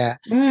lahat.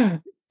 Kaya,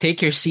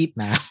 take your seat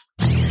na.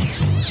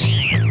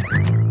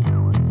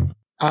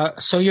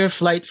 So your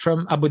flight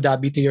from Abu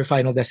Dhabi to your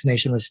final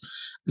destination was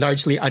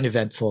largely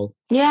uneventful.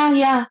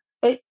 Yeah.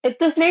 It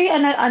was very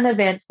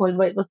uneventful,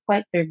 but it was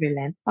quite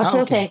turbulent. I was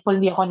so thankful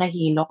hindi ako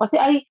nahilo.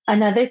 Kasi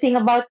another thing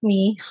about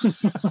me...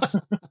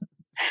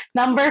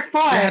 Number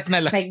 4. Lahat na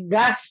lang. My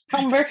gosh,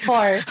 number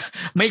 4.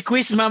 May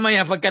quiz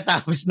mamaya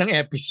pagkatapos ng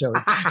episode.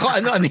 Kung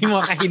ano-ano yung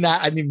mga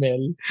kahinaan ni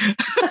Mel.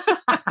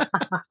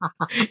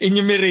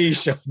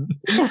 Enumeration.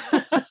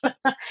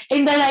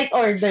 In the right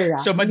order.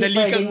 So, madali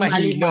kang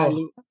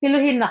mahilo.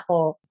 Hiluhin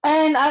ako.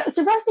 And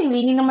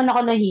surprisingly, hindi naman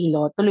ako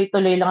nahilo.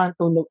 Tuloy-tuloy lang ang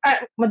tulog.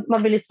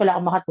 Mabilis pala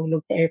ako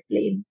makatulog sa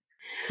airplane.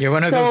 You're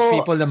one of those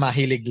people na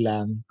mahilig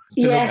lang.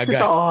 Tulog yes,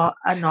 agad. Totoo.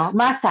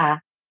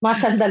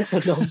 Masandal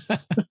tulog.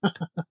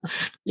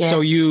 Yes.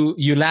 So you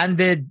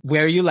landed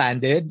where you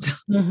landed.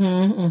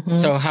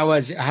 So how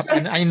was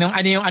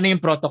ano yung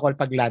protocol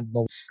pag land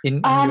mo in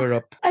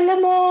Europe?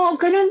 Alam mo,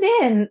 ganun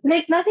din.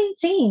 Like nothing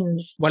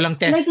changed. Walang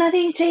test. Like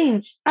nothing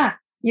changed.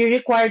 You're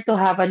required to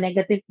have a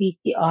negative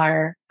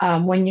PCR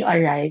when you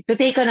arrive to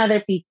take another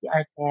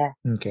PCR test.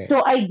 Okay.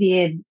 So I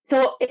did.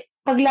 So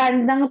pag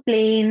land ng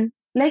plane,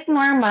 like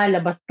normal,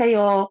 labas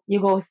kayo,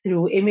 you go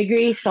through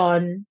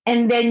immigration,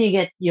 and then you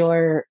get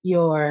your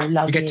luggage,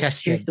 you get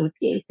tested. Your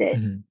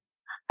suitcases.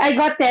 I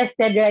got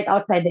tested right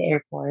outside the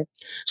airport.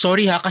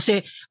 Sorry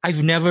kasi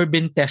I've never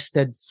been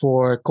tested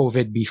for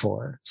COVID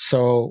before.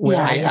 So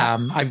where I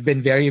am, I've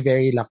been very,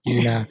 very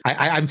lucky na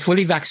I'm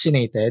fully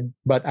vaccinated,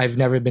 but I've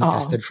never been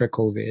tested for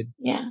COVID.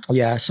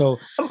 Yeah. So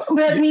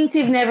that means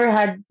you've never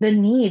had the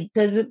need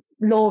because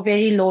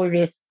very low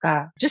risk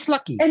ka. Just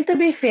lucky. And to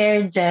be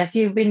fair, Jeff,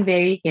 you've been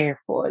very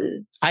careful.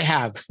 I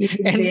have. You've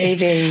been very,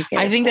 very careful.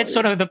 I think that's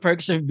sort of the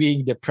perks of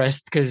being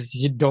depressed because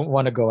you don't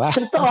want to go out.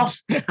 You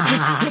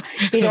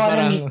don't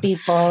want to meet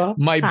people.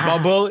 My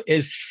bubble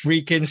is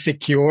freaking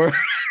secure.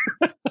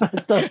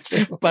 So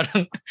true.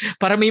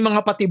 Parang may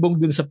mga patibong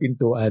dun sa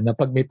pintuan na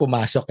pag may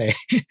pumasok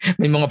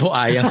may mga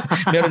buayang,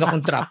 meron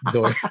akong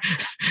trapdoor.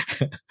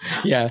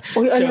 Yeah.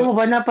 Uy, alam mo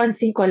ba,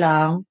 napansin ko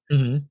lang,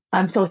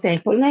 I'm so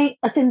thankful.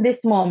 As in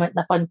this moment,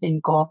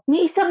 napansin ko,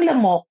 ni isang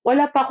lamok,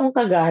 wala pa akong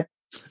kagat.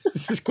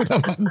 Sus ko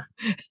naman.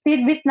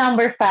 Tidbit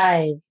number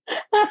 5.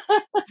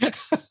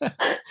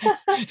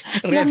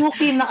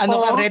 Lamukin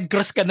ako. Red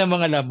Cross ka na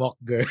mga lamok,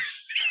 girl.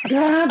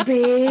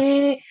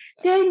 Grabe.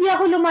 Kaya hindi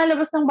ako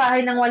lumalabas ng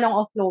bahay nang walang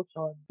off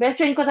lotion. Best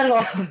friend ko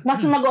talaga,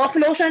 mas mag-off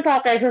lotion ka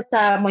kaysa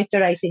sa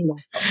moisturizing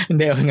lotion.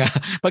 Hindi nga.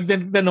 Pag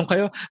tanong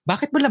kayo,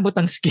 bakit ba lambot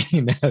ang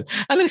skin?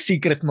 Anong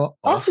secret mo?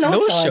 Off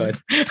lotion.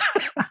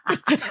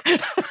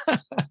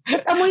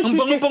 Ang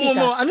bango-bango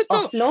mo. Ano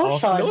to?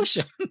 Off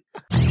lotion.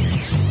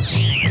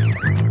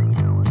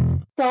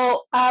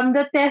 So,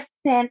 the test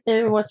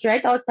center was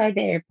right outside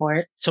the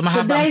airport. So,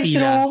 mahaba ang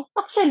pila.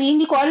 Actually,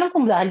 hindi ko alam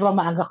kung dahil ba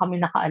maaga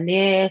kami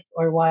nakaalis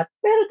or what.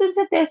 Pero dun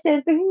sa test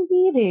center,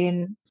 hindi rin.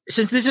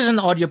 Since this is an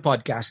audio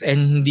podcast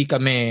and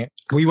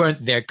we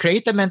weren't there,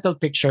 create a mental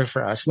picture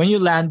for us. When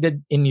you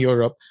landed in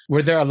Europe,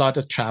 were there a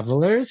lot of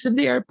travelers in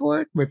the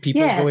airport? Were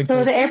people going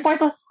so the airport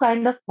was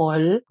kind of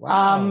full.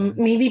 Wow.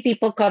 Maybe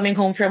people coming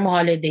home from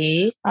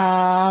holiday.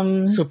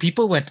 So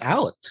people went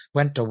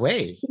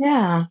away.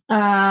 Yeah.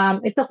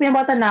 It took me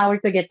about an hour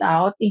to get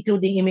out,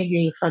 including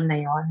immigration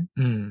na yon.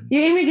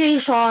 Yung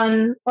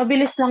immigration,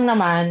 mabilis lang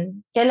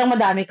naman. Kaya lang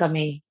madami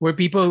kami. Were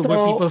people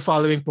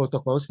following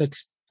protocols like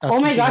oh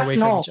my gosh, away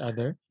from each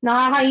other?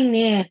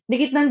 Nakakainis.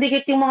 Dikit ng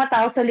dikit yung mga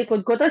tao sa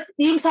likod ko. Tapos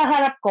yung sa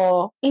harap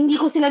ko, hindi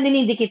ko sila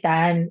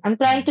dinidikitan. I'm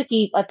trying to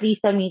keep at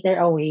least a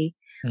meter away.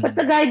 But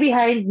the guy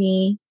behind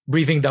me,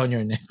 breathing down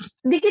your neck.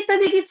 Dikit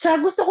na dikit siya.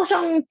 Gusto ko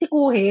siyang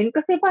sikuhin.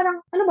 Kasi parang,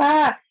 ano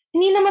ba?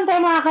 Hindi naman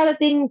tayo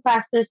makakarating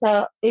faster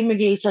sa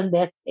immigration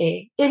desk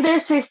eh. If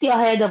there's 50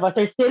 ahead of us,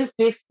 there's still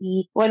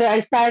 50. Whether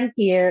I stand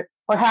here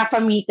or half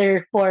a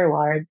meter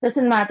forward,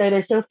 doesn't matter.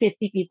 There's still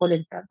 50 people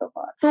in front of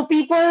us. So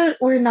people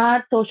were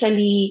not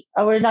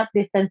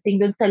distancing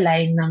dun sa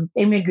line ng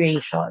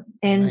immigration.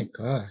 And, oh my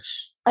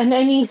gosh.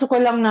 Iniisip ko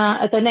lang na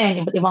ito na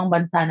yun, iba't ibang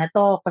bansa na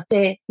to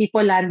kasi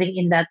people landing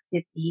in that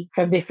city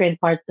from different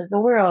parts of the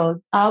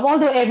world.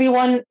 Although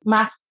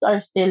masks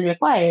are still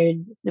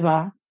required, di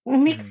ba?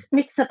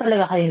 Mix na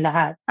talaga kayong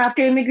lahat.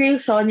 After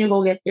immigration, you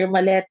go get your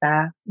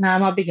maleta na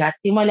mabigat.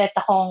 Yung maleta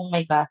ko, oh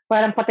my God,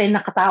 parang patay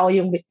na katao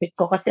yung bitbit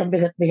ko kasi ang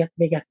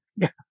bigat.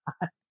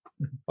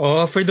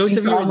 Oh, for those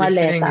of you who are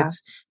listening, maleta.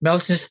 it's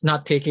Mel's just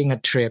not taking a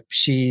trip.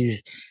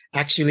 She's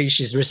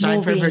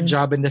resigned from her Moving.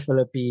 job in the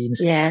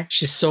Philippines. Yes.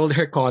 She sold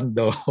her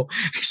condo.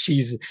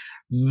 She's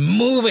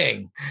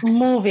moving.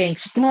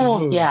 She's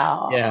moved.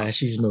 Yeah. Yeah,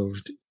 she's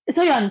moved.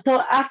 So yun. So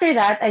after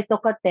that, I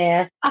took a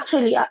test.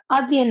 Actually,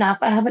 oddly enough,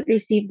 I haven't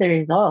received the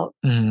result.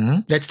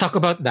 Mm-hmm. Let's talk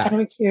about that.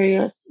 I'm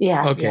curious.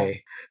 Yeah. Okay.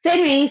 Yeah. So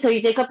anyway, so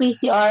you take a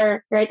PCR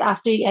right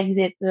after you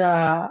exit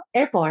the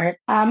airport.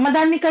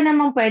 Madami ka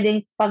namang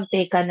pwedeng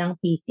pag-take ng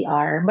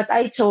PCR, but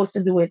I chose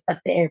to do it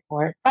at the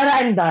airport. Para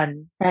I'm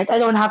done, right?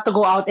 I don't have to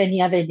go out any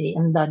other day.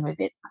 I'm done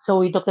with it. So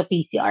we took the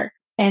PCR.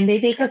 And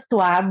they take a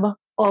swab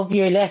of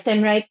your left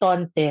and right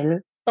tonsil.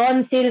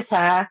 Tonsil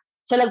sa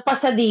lagpas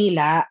sa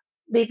dila.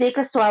 They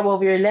take a swab of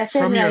your left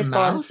From and your right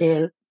mouth?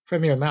 tonsil.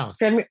 From your mouth.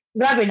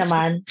 Grabe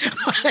naman.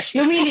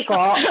 Lumili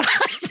ko.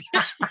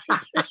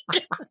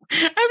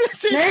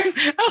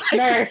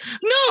 Nurse.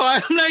 No,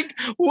 I'm like,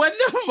 what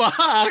the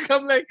fuck?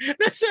 I'm like,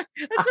 that's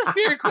a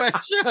fair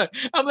question.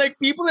 I'm like,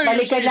 people are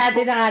Balikan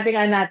natin ang ating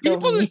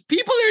anatomy.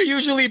 people are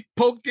usually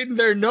poked in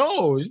their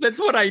nose. That's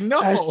what I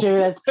know. That's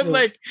true. I'm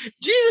like,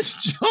 Jesus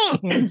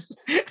Jones.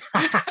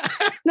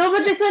 No,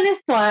 but this one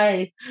is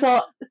twice.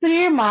 So through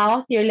your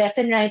mouth, your left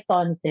and right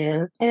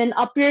tonsils, and then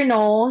up your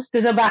nose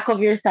to the back of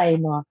your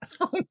sinus.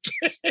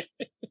 Okay.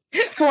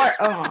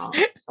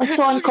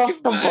 So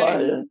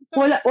uncomfortable.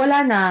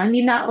 Wala na.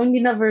 Hindi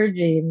na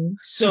virgin.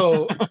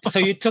 So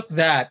you took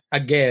that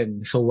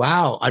again. So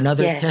wow,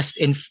 another Yes. test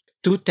in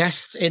 2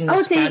 tests in a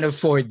span of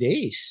 4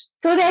 days.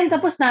 So then,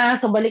 tapos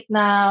na. So balik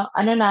na,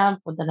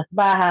 punta na sa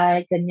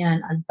bahay,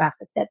 ganyan, unpack,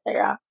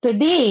 etc.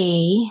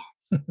 Today,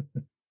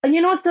 and you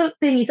know what the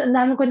thing is, ang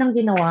dami ko nang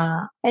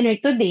ginawa. Anyway,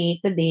 today,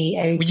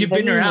 I You've received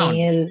been an around.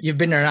 email. You've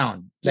been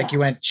around. Like Yeah. you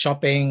went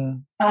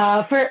shopping.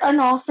 For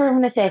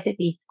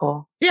necessities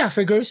ko. Yeah,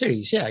 for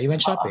groceries. Yeah, you went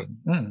shopping.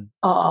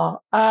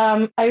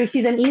 I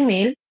received an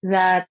email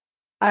that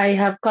I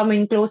have come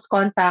in close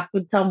contact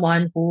with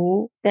someone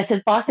who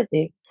tested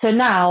positive. So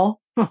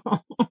now,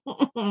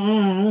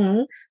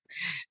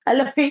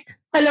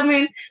 alam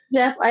mo,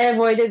 Jeff, I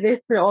avoided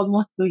this for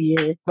almost 2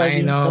 years.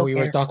 I know, So we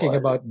were talking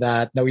careful. about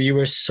that. Now, you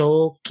were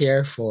so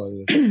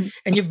careful.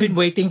 And you've been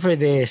waiting for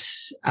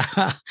this,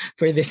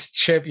 for this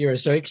trip. You were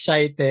so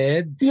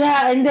excited.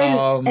 Yeah, and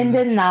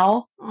then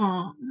now,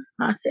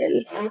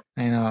 hassle.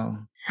 I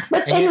know.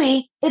 But And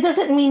anyway, it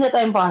doesn't mean that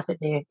I'm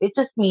positive. It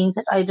just means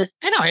that I just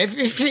I know, if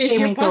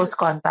came you're in close positive,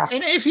 contact.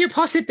 and if you're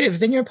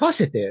positive, then you're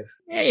positive.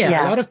 Yeah.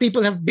 Yeah. A lot of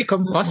people have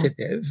become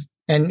positive.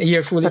 And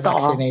you're fully Totoo.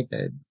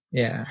 vaccinated.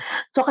 Yeah.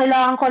 So,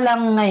 kailangan ko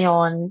lang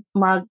ngayon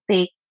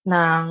mag-take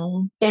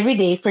ng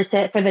everyday for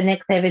the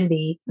next 7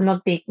 days.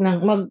 Mag-take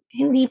ng,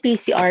 hindi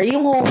PCR,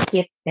 yung home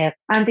kit test,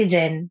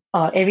 antigen,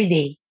 every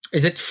day.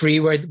 Is it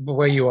free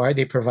where you are?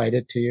 They provide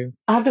it to you?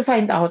 I have to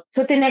find out.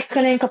 So, tinext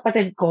ko na yung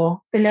kapatid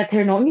ko to let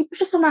her know. Hindi pa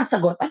siya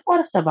sumasagot. Anong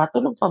oras na ba?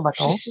 Tulog pa ba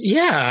to?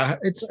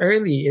 Yeah, it's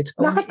early. It's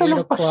only Bakit 8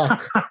 tulog pa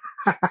o'clock.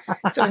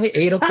 It's only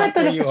 8 o'clock Bakit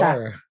where tulog you pa siya?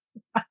 are.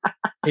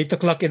 8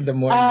 o'clock in the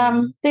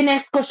morning.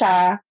 Tinext ko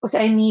siya kasi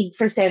I need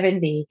for 7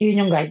 days.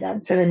 Yun yung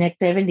guidance. For the next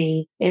 7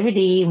 days, every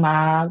day,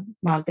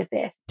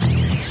 mag-test.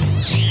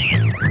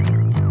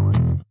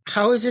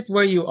 How is it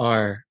where you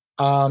are?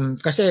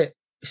 Kasi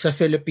sa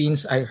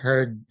Philippines, I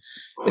heard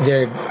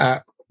there,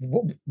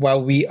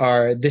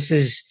 this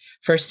is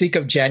first week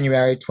of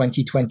January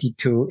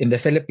 2022 in the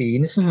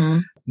Philippines,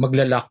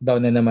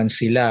 magla-lockdown na naman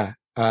sila.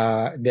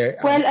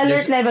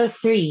 Alert level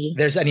 3.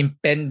 There's an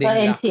impending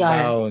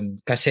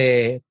lockdown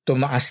kasi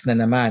tumaas na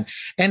naman.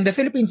 And the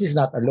Philippines is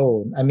not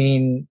alone. I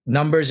mean,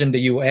 numbers in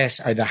the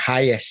US are the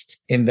highest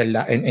in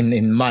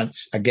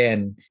months.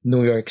 Again,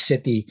 New York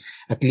City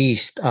at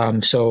least.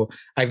 So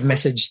I've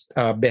messaged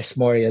Bess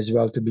Mori as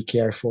well to be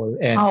careful.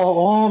 And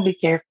be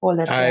careful.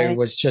 I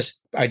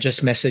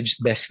just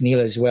messaged Bess Neil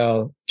as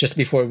well just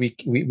before we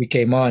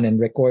came on and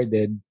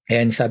recorded.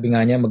 And sabi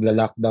nga niya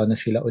magla-lockdown na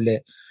sila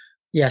uli.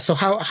 Yeah, so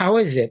how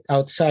is it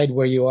outside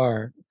where you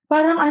are?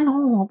 Parang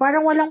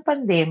walang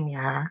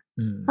pandemya.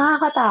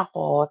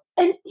 Nakakatakot.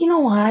 And you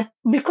know what?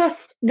 Because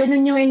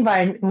ganun yung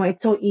environment mo,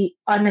 it's so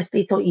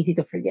honestly, it's so easy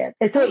to forget.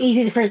 It's so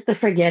easy to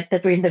forget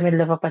that we're in the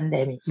middle of a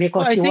pandemic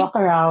because walk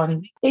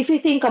around. If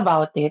you think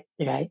about it,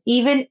 right?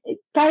 Even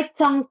kahit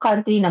some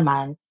country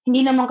naman,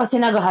 hindi naman kasi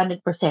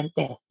nag-100%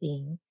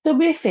 testing. To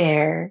be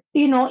fair,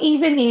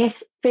 even if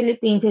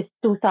Philippines is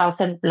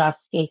 2,000 plus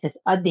cases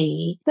a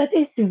day, that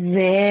is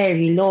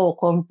very low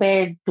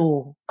compared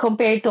to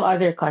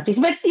other countries.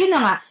 But yun na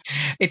nga.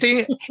 Ito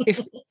yung,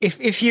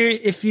 if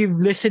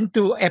you've listened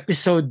to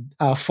episode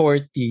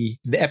 40,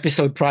 the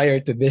episode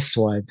prior to this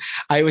one,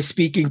 I was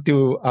speaking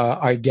to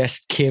our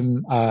guest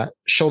Kim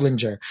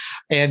Schollinger,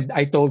 and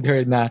I told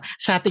her na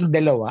sa ating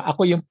dalawa,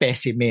 ako yung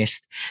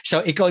pessimist. So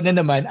ikaw na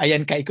naman,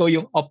 ayan ka, ikaw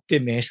yung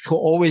optimist who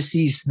always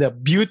sees the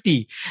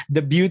beauty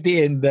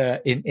in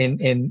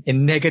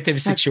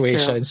negative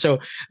situation. So,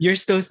 you're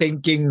still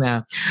thinking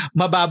na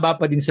mababa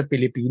pa din sa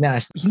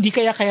Pilipinas. Hindi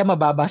kaya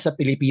mababa sa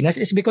Pilipinas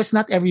is because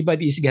not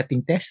everybody is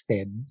getting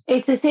tested.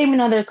 It's the same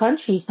in other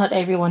countries. Not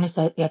everyone is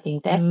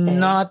getting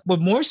tested. But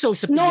more so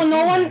sa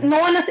Pilipinas. No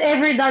one has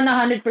ever done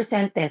 100%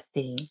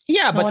 testing.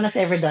 Yeah, no one has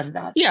ever done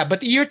that. Yeah,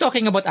 but you're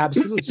talking about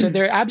absolutes. So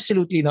there are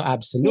absolutely no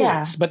absolutes.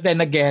 Yeah. But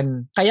then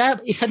again, kaya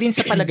isa din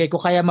sa palagay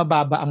ko kaya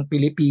mababa ang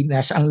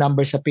Pilipinas, ang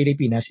number sa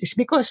Pilipinas is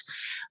because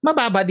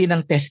mababa din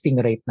ang testing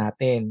rate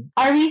natin.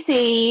 Are we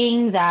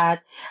saying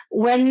that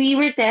when we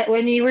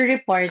were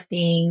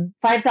reporting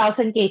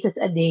 5,000 cases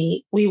a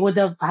day, we would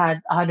have had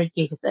 100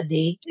 cases a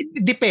day?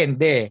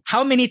 Depende.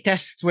 How many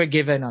tests were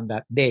given on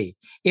that day?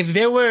 If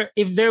there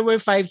were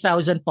 5,000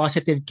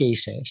 positive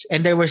cases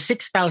and there were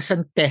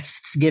 6,000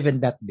 tests given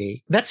that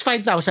day, that's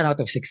 5,000 out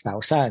of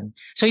 6,000.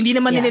 So hindi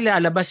naman nila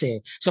lalabas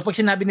eh. So pag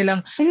sinabi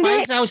nilang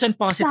 5,000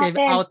 positive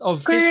out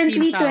of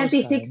 15,000.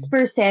 Currently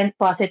 26%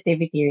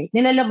 positivity rate.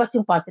 Nilalabas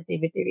yung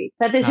positivity rate.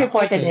 That is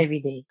reported every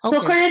day. Okay.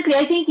 So currently,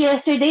 I think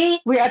yesterday,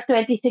 we're at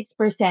 26%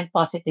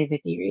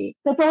 positivity rate.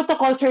 The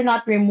protocols were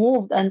not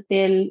removed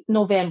until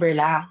November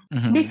lang.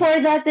 Mm-hmm.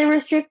 Before that,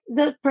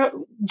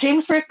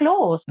 gyms were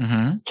closed.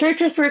 Mm-hmm.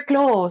 Churches were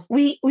closed.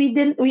 We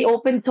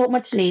opened so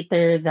much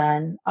later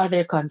than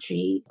other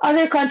countries.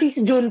 Other countries,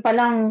 June pa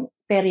lang,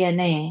 perya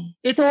na eh.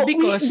 It's so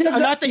because in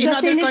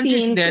other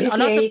countries then, a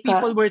lot of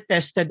people were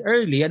tested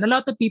early and a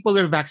lot of people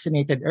were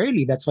vaccinated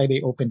early. That's why they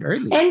opened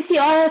early.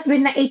 NCR has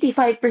been na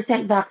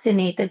 85%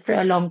 vaccinated for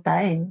a long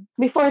time.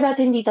 Before that,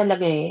 hindi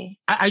talaga eh.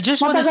 I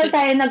just want to say...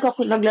 Matagal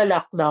tayo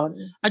nagla-lockdown.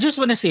 I just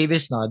want to say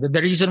this, no?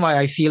 The reason why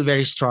I feel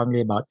very strongly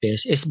about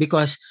this is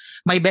because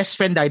my best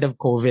friend died of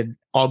COVID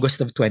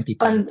August of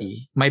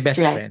 2020. My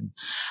best friend.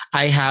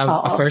 I have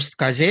a first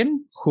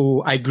cousin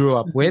who I grew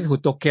up with, who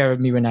took care of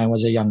me when I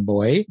was a young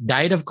boy,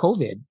 died of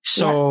COVID.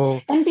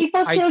 So and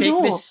people I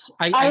take this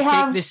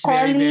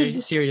very,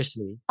 very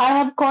seriously. I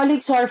have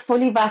colleagues who are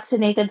fully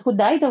vaccinated who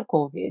died of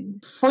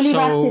COVID. Fully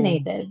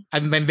vaccinated.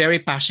 I'm very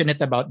passionate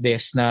about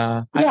this.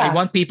 I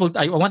want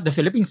the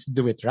Philippines to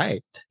do it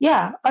right.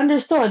 Yeah,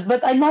 understood.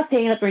 But I'm not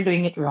saying that we're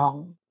doing it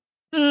wrong.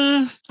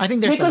 I think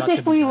there's because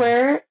if we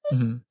were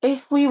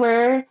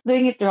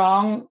doing it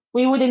wrong,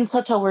 we would in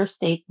such a worse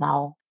state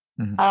now.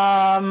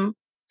 Mm-hmm.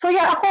 So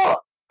yeah,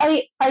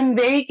 I'm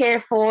very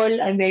careful.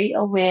 I'm very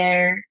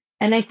aware,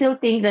 and I still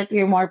think that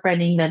we're more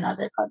praning than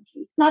other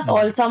countries. Not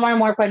all. Some are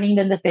more praning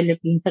than the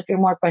Philippines, but we're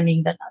more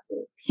praning than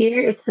others. Here,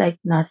 it's like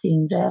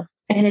nothing, Jeff.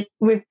 And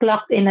we've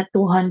clocked in at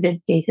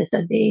 200 cases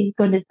a day,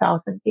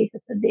 200,000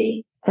 cases a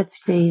day. That's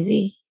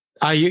crazy.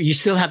 You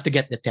still have to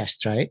get the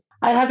test, right?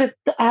 I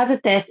have a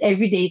test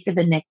every day for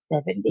the next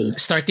 7 days.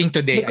 Starting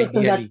today,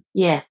 ideally.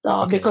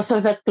 Because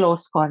of that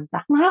close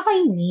contact.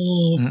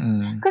 Nakakainis.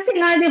 Kasi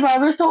nga, di ba,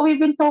 we've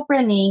been so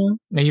praning.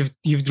 Na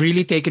you've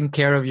really taken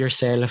care of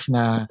yourself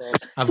na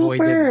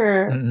avoided.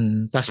 Super.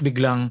 Tapos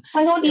biglang,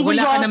 I don't even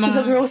go out to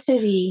the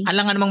grocery.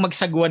 Alangan namang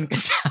magsaguan ka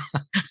sa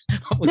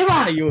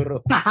diba? Sa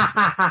Euro.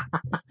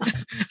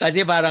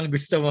 Kasi parang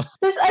gusto mo.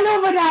 Tapos alam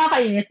mo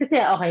nakakainis. Kasi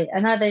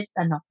another,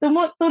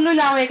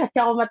 tululaway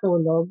kasi ako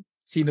matulog.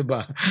 Sino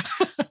ba?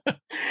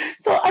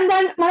 So,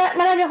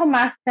 marami akong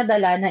mask na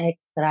dala na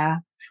extra.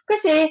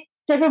 Kasi,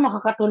 syempre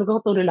makakatulog ako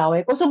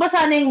tululaway ko. So,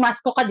 basa na yung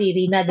mask ko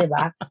kadiri na, di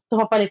ba? So,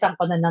 papalitan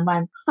ko na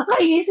naman.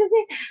 Kakainis kasi,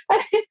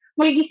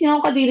 magigising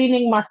ako kadiri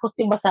na yung mask ko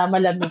kasi basa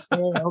malamig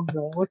na. Oh,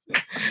 bro.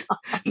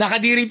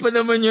 Nakadiri pa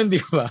naman yun,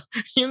 di ba?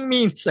 Yung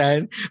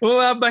minsan,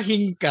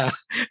 bumabahing ka.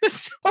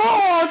 Tapos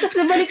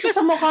nabalik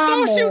sa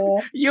mukha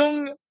mo.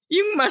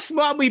 Yung mas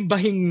mo amoy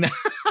bahing na.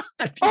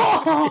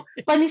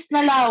 Panis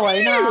na laway.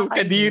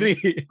 Kadiri.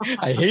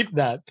 I hate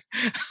that.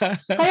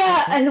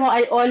 Kaya,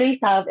 I always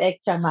have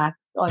extra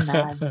mask on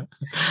hand.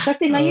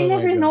 Kasi you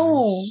never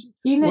know.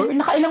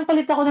 Nakailang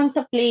palit ako nun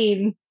sa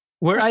plane.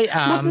 Where I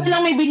am... Buti na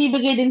lang may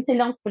binibigay din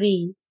silang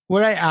free.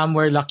 Where I am,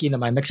 we're lucky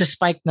naman.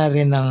 Nagsaspike na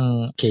rin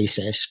ng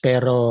cases.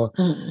 Pero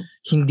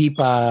hindi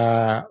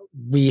pa...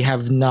 We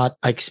have not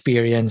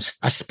experienced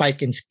a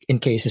spike in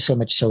cases so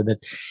much so that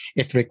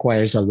it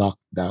requires a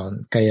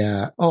lockdown.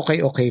 Kaya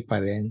okay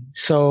pa rin.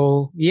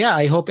 So, yeah,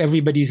 I hope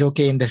everybody's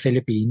okay in the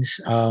Philippines.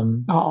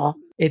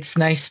 It's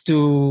nice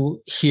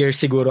to hear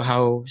siguro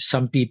how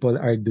some people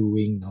are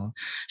doing, no?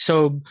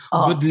 So,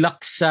 good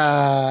luck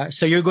so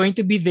you're going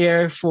to be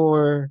there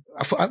for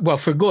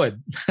good.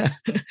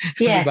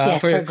 Yes,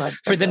 diba? for good.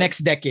 For the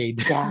next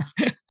decade. Yeah.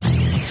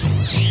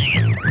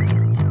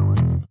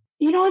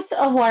 It's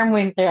a warm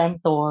winter, I'm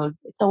told.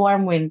 It's a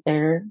warm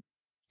winter.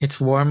 It's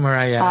warm where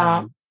I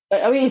am.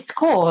 It's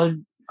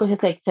cold because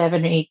it's like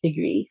 7 or 8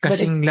 degrees.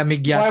 Kasing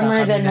lamig yata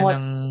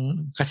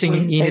kami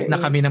kasing init na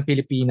kami ng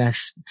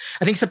Pilipinas.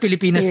 I think sa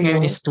Pilipinas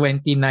ngayon is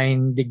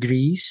 29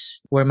 degrees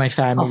where my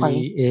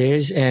family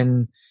is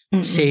and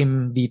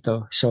same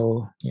dito.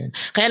 So, yun.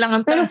 Kaya lang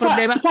ang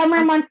problema...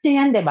 Summer months na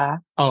yan, di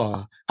ba?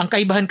 Ang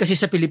kaibahan kasi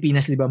sa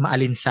Pilipinas, di ba,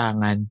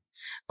 maalinsangan.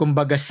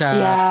 Kumbaga sa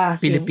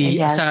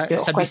Pilipinas,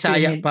 sa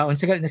Bisaya pa,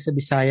 sa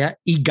Bisaya,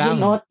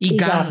 igang.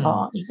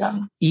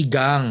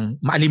 Igang.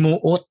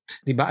 Maalimuot,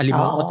 'di ba?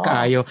 Alimuot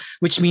kaayo,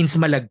 which means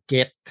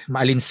malagkit.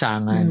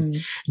 maalinsangan.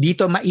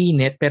 Dito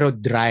mainit pero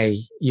dry.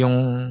 Yung,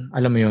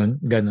 alam mo yun,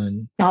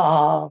 ganun.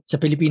 Oo. Sa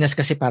Pilipinas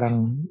kasi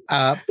parang,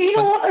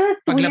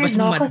 paglabas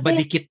mo,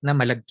 badikit na,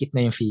 malagkit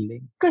na yung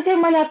feeling. Kasi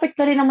malapit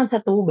ka rin naman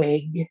sa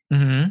tubig.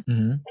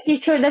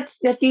 Sure, that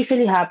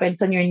usually happens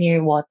when you're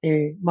near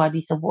water,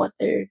 bodies of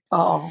water.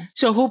 Oo.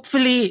 So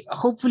hopefully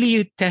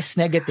you test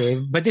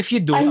negative. But if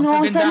you do, ang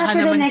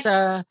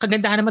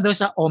kagandahan naman daw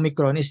sa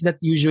Omicron is that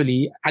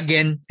usually,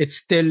 again, it's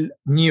still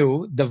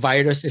new. The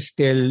virus is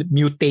still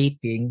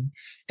mutating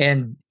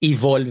and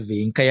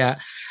evolving. Kaya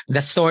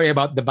the story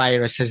about the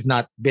virus has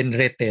not been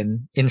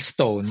written in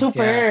stone.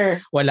 Super.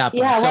 Kaya wala pa.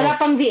 Yeah, wala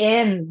pang the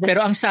end.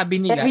 Pero ang sabi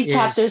nila every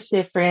chapter is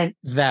different.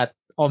 That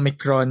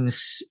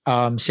Omicron's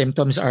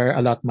symptoms are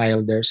a lot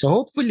milder. So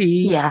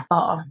hopefully,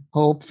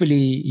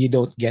 you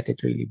don't get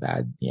it really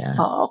bad. Yeah.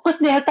 Because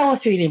Delta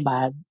was really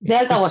bad.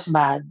 Was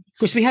bad.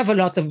 Because we have a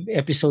lot of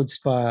episodes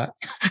pa.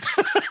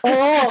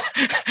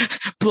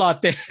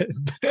 Plotted.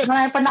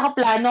 Marami pa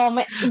nakaplano.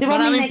 Di ba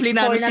maraming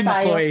plinano si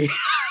McCoy.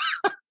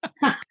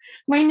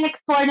 May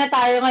next 4 na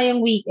tayo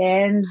ngayong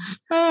weekend.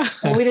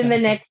 Within the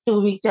next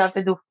 2 weeks, you have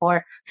to do 4.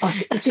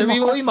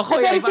 Sabi mo,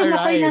 McCoy, I've arrived.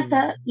 McCoy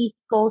nasa East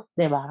Coast,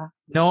 di ba?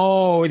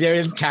 No,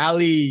 they're in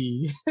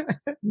Cali.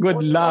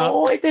 Good luck.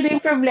 Ito na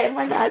yung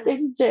problema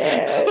natin,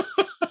 Jeff.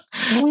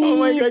 Oh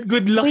my God,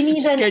 good luck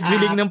sa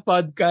scheduling ng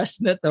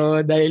podcast na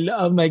to dahil,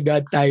 oh my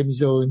God, time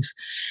zones.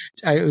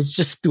 It was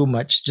just too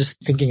much, just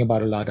thinking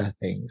about a lot of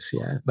things.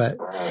 Yeah, but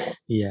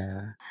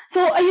yeah. So,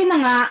 ayun na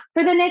nga.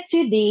 For the next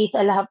few days,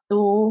 I'll have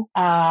to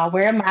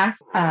wear a mask.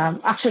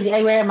 Actually,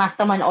 I wear a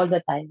mask naman all the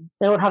time.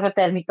 They don't have to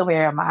tell me to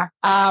wear a mask.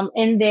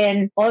 And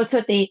then,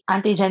 also take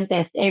antigen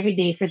test every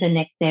day for the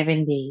next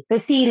 7 days. So,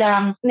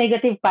 silang,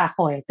 negative pa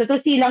ako eh. So, to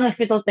silang if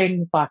it'll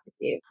turn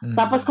positive.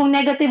 Tapos, kung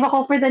negative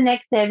ako for the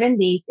next 7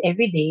 days,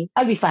 every day,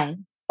 I'll be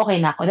fine. Okay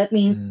na ako. That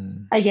means,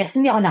 I guess,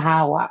 hindi ako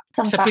nahawa.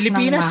 Sa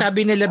Pilipinas,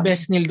 sabi nila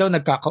best nil daw,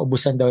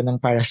 nagkakaubusan daw ng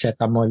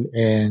paracetamol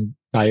and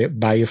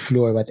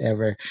bioflu or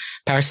whatever.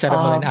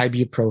 Paracetamol and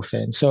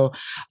ibuprofen. So,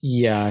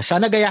 yeah.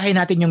 Sana gayahin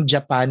natin yung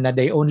Japan na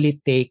they only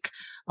take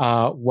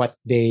what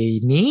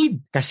they need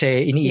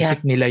kasi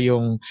iniisip nila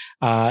yung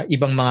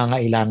ibang mga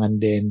ngailangan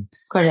din.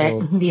 Correct.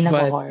 So, hindi na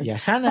but, yeah,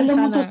 sana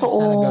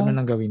gano'n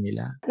ang gawin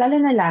nila. Lalo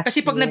na last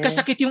kasi pag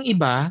nagkasakit yung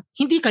iba,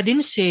 hindi ka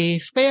din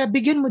safe. Kaya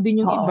bigyan mo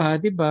din yung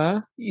iba, di ba?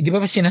 Di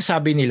ba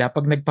sinasabi nila,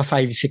 pag nagpa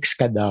 5-6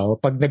 ka daw,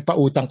 pag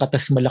nagpautang ka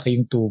tas malaki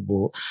yung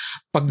tubo,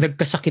 pag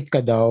nagkasakit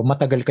ka daw,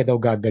 matagal ka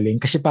daw gagaling.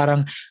 Kasi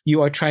parang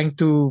you are trying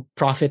to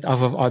profit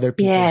off of other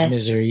people's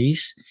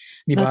miseries.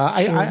 Di ba?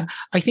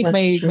 I think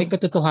may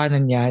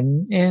katotohanan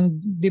yan. And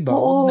di ba,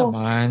 huwag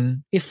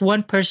naman. If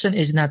one person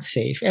is not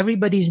safe,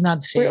 everybody is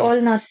not safe. We're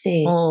all not safe.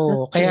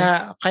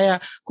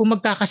 Kaya kung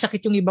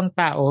magkakasakit yung ibang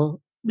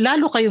tao,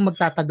 lalo kayong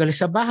magtatagal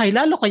sa bahay,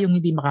 lalo kayong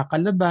hindi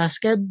makakalabas.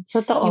 Kaya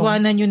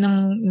iwanan nyo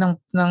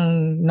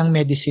ng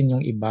medicine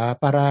yung iba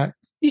para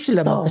di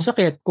sila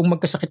magkasakit. Kung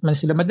magkasakit man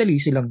sila, madali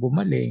silang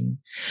gumaling.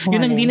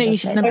 Yun ang hindi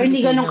naisip ng Pilipino.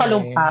 Hindi ganun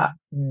kalungka.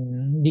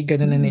 Hindi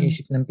ganun na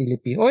naisip ng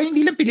Pilipino. O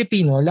hindi lang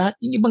Pilipino, lahat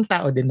yung ibang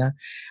tao din na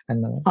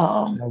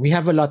we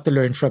have a lot to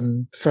learn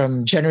from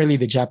generally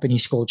the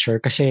Japanese culture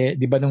kasi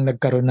 'di ba nung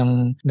nagkaroon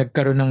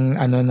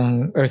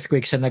ng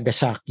earthquake sa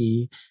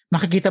Nagasaki,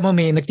 makikita mo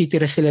may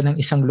nagtitira sila ng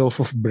isang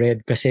loaf of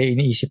bread kasi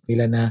iniisip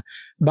nila na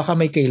baka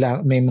may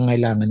mga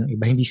kailangan ng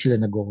iba, hindi sila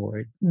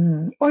nag-hoard.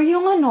 Or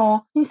yung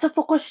yung sa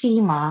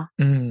Fukushima,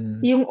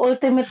 yung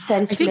ultimate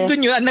selfless. I think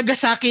dun yun,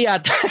 Nagasaki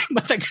ata,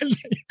 matagal na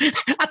yun.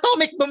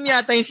 Atomic bomb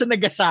yata yung sa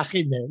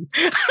Nagasaki na yun.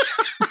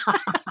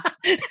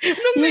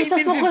 Nung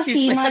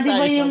 1950s na tayo.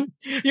 Diba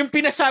yung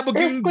pinasabog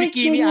yung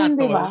bikini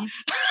atoll.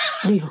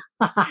 Diba?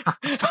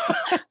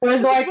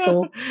 World War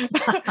II.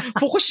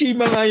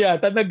 Fukushima nga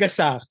yata,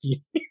 Nagasaki.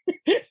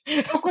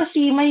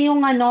 Fukushima yung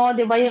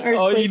di ba yung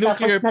earthquake. Yung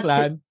nuclear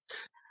plant.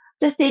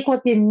 Just take what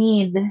you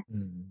need.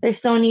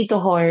 There's no need to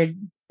hoard.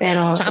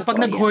 Pero saka pag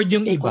nag-hoard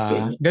yung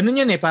iba, ganun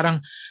yun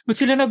parang, ba't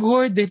sila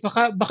nag-hoard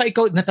Baka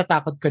ikaw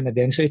natatakot ka na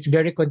din. So, it's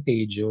very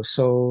contagious.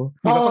 So,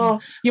 diba,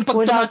 pag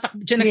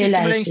tumatakbo, dyan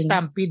nagsisimula yung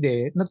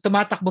stampede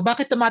tumatakbo.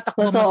 Bakit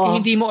tumatakbo?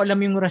 Maski hindi mo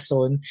alam yung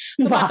rason,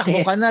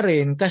 tumatakbo ka na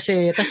rin.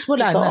 Kasi, tas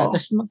wala na.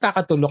 Tas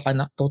magkakatulog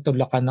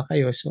ka na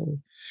kayo.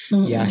 So,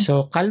 yeah.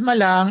 So, kalma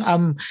lang.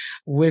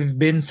 We've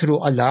been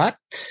through a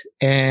lot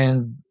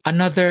and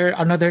another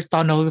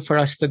tunnel for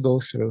us to go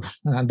through.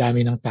 Ang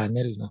dami ng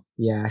tunnel, no?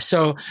 Yeah.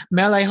 So,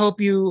 Mel, I hope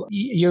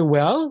you're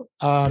well.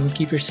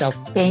 Keep yourself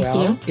Thank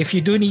well. you. If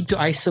you do need to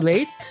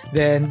isolate,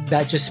 then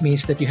that just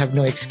means that you have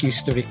no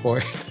excuse to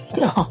record.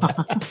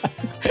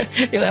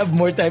 You'll have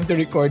more time to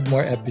record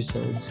more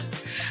episodes.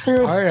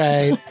 True. All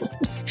right.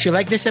 If you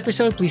like this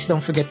episode, please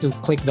don't forget to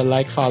click the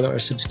like, follow, or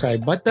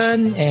subscribe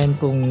button. And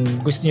kung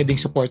gusto nyo ding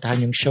supportahan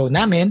yung show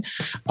namin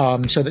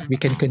so that we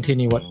can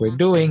continue what we're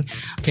doing,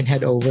 you can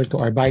head over to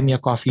our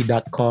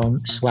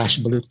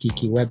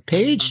buymeacoffee.com/BalutKiki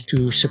webpage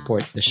to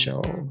support the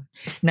show.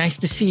 Nice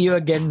to see you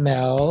again,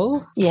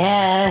 Mel.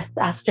 Yes,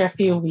 after a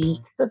few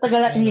weeks. So, tagal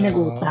natin hindi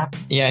nag-usap.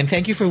 Yeah, and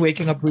thank you for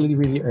waking up really,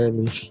 really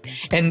early.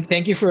 And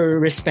thank you for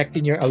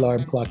respecting your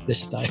alarm clock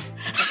this time.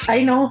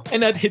 I know.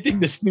 And not hitting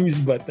the snooze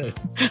button.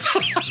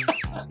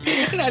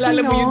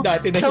 Naalala mo yung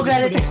dati na so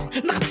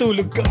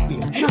nakatulog ka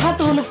ulit.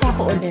 Nakatulog pa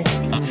ako ulit.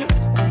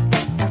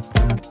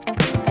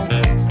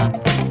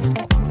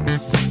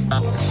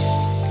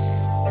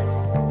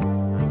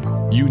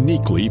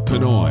 Uniquely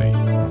Pinoy,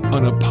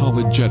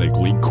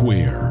 unapologetically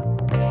queer.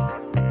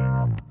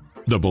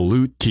 The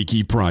Balut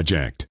Kiki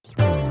Project.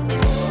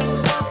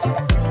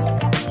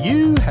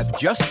 You have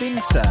just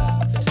been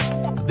served.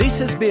 This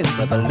has been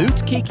the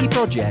Balut Kiki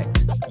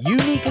Project,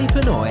 uniquely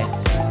Pinoy,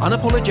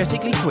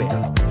 unapologetically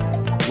queer.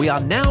 We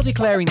are now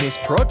declaring this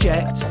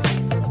project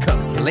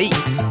complete.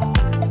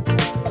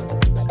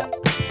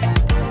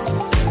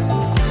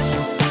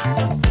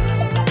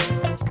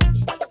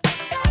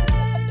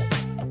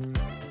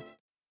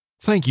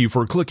 Thank you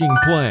for clicking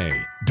play.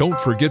 Don't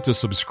forget to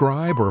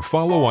subscribe or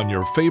follow on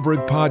your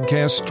favorite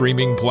podcast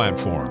streaming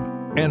platform.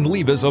 And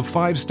leave us a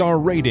 5-star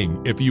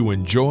rating if you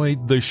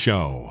enjoyed the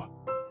show.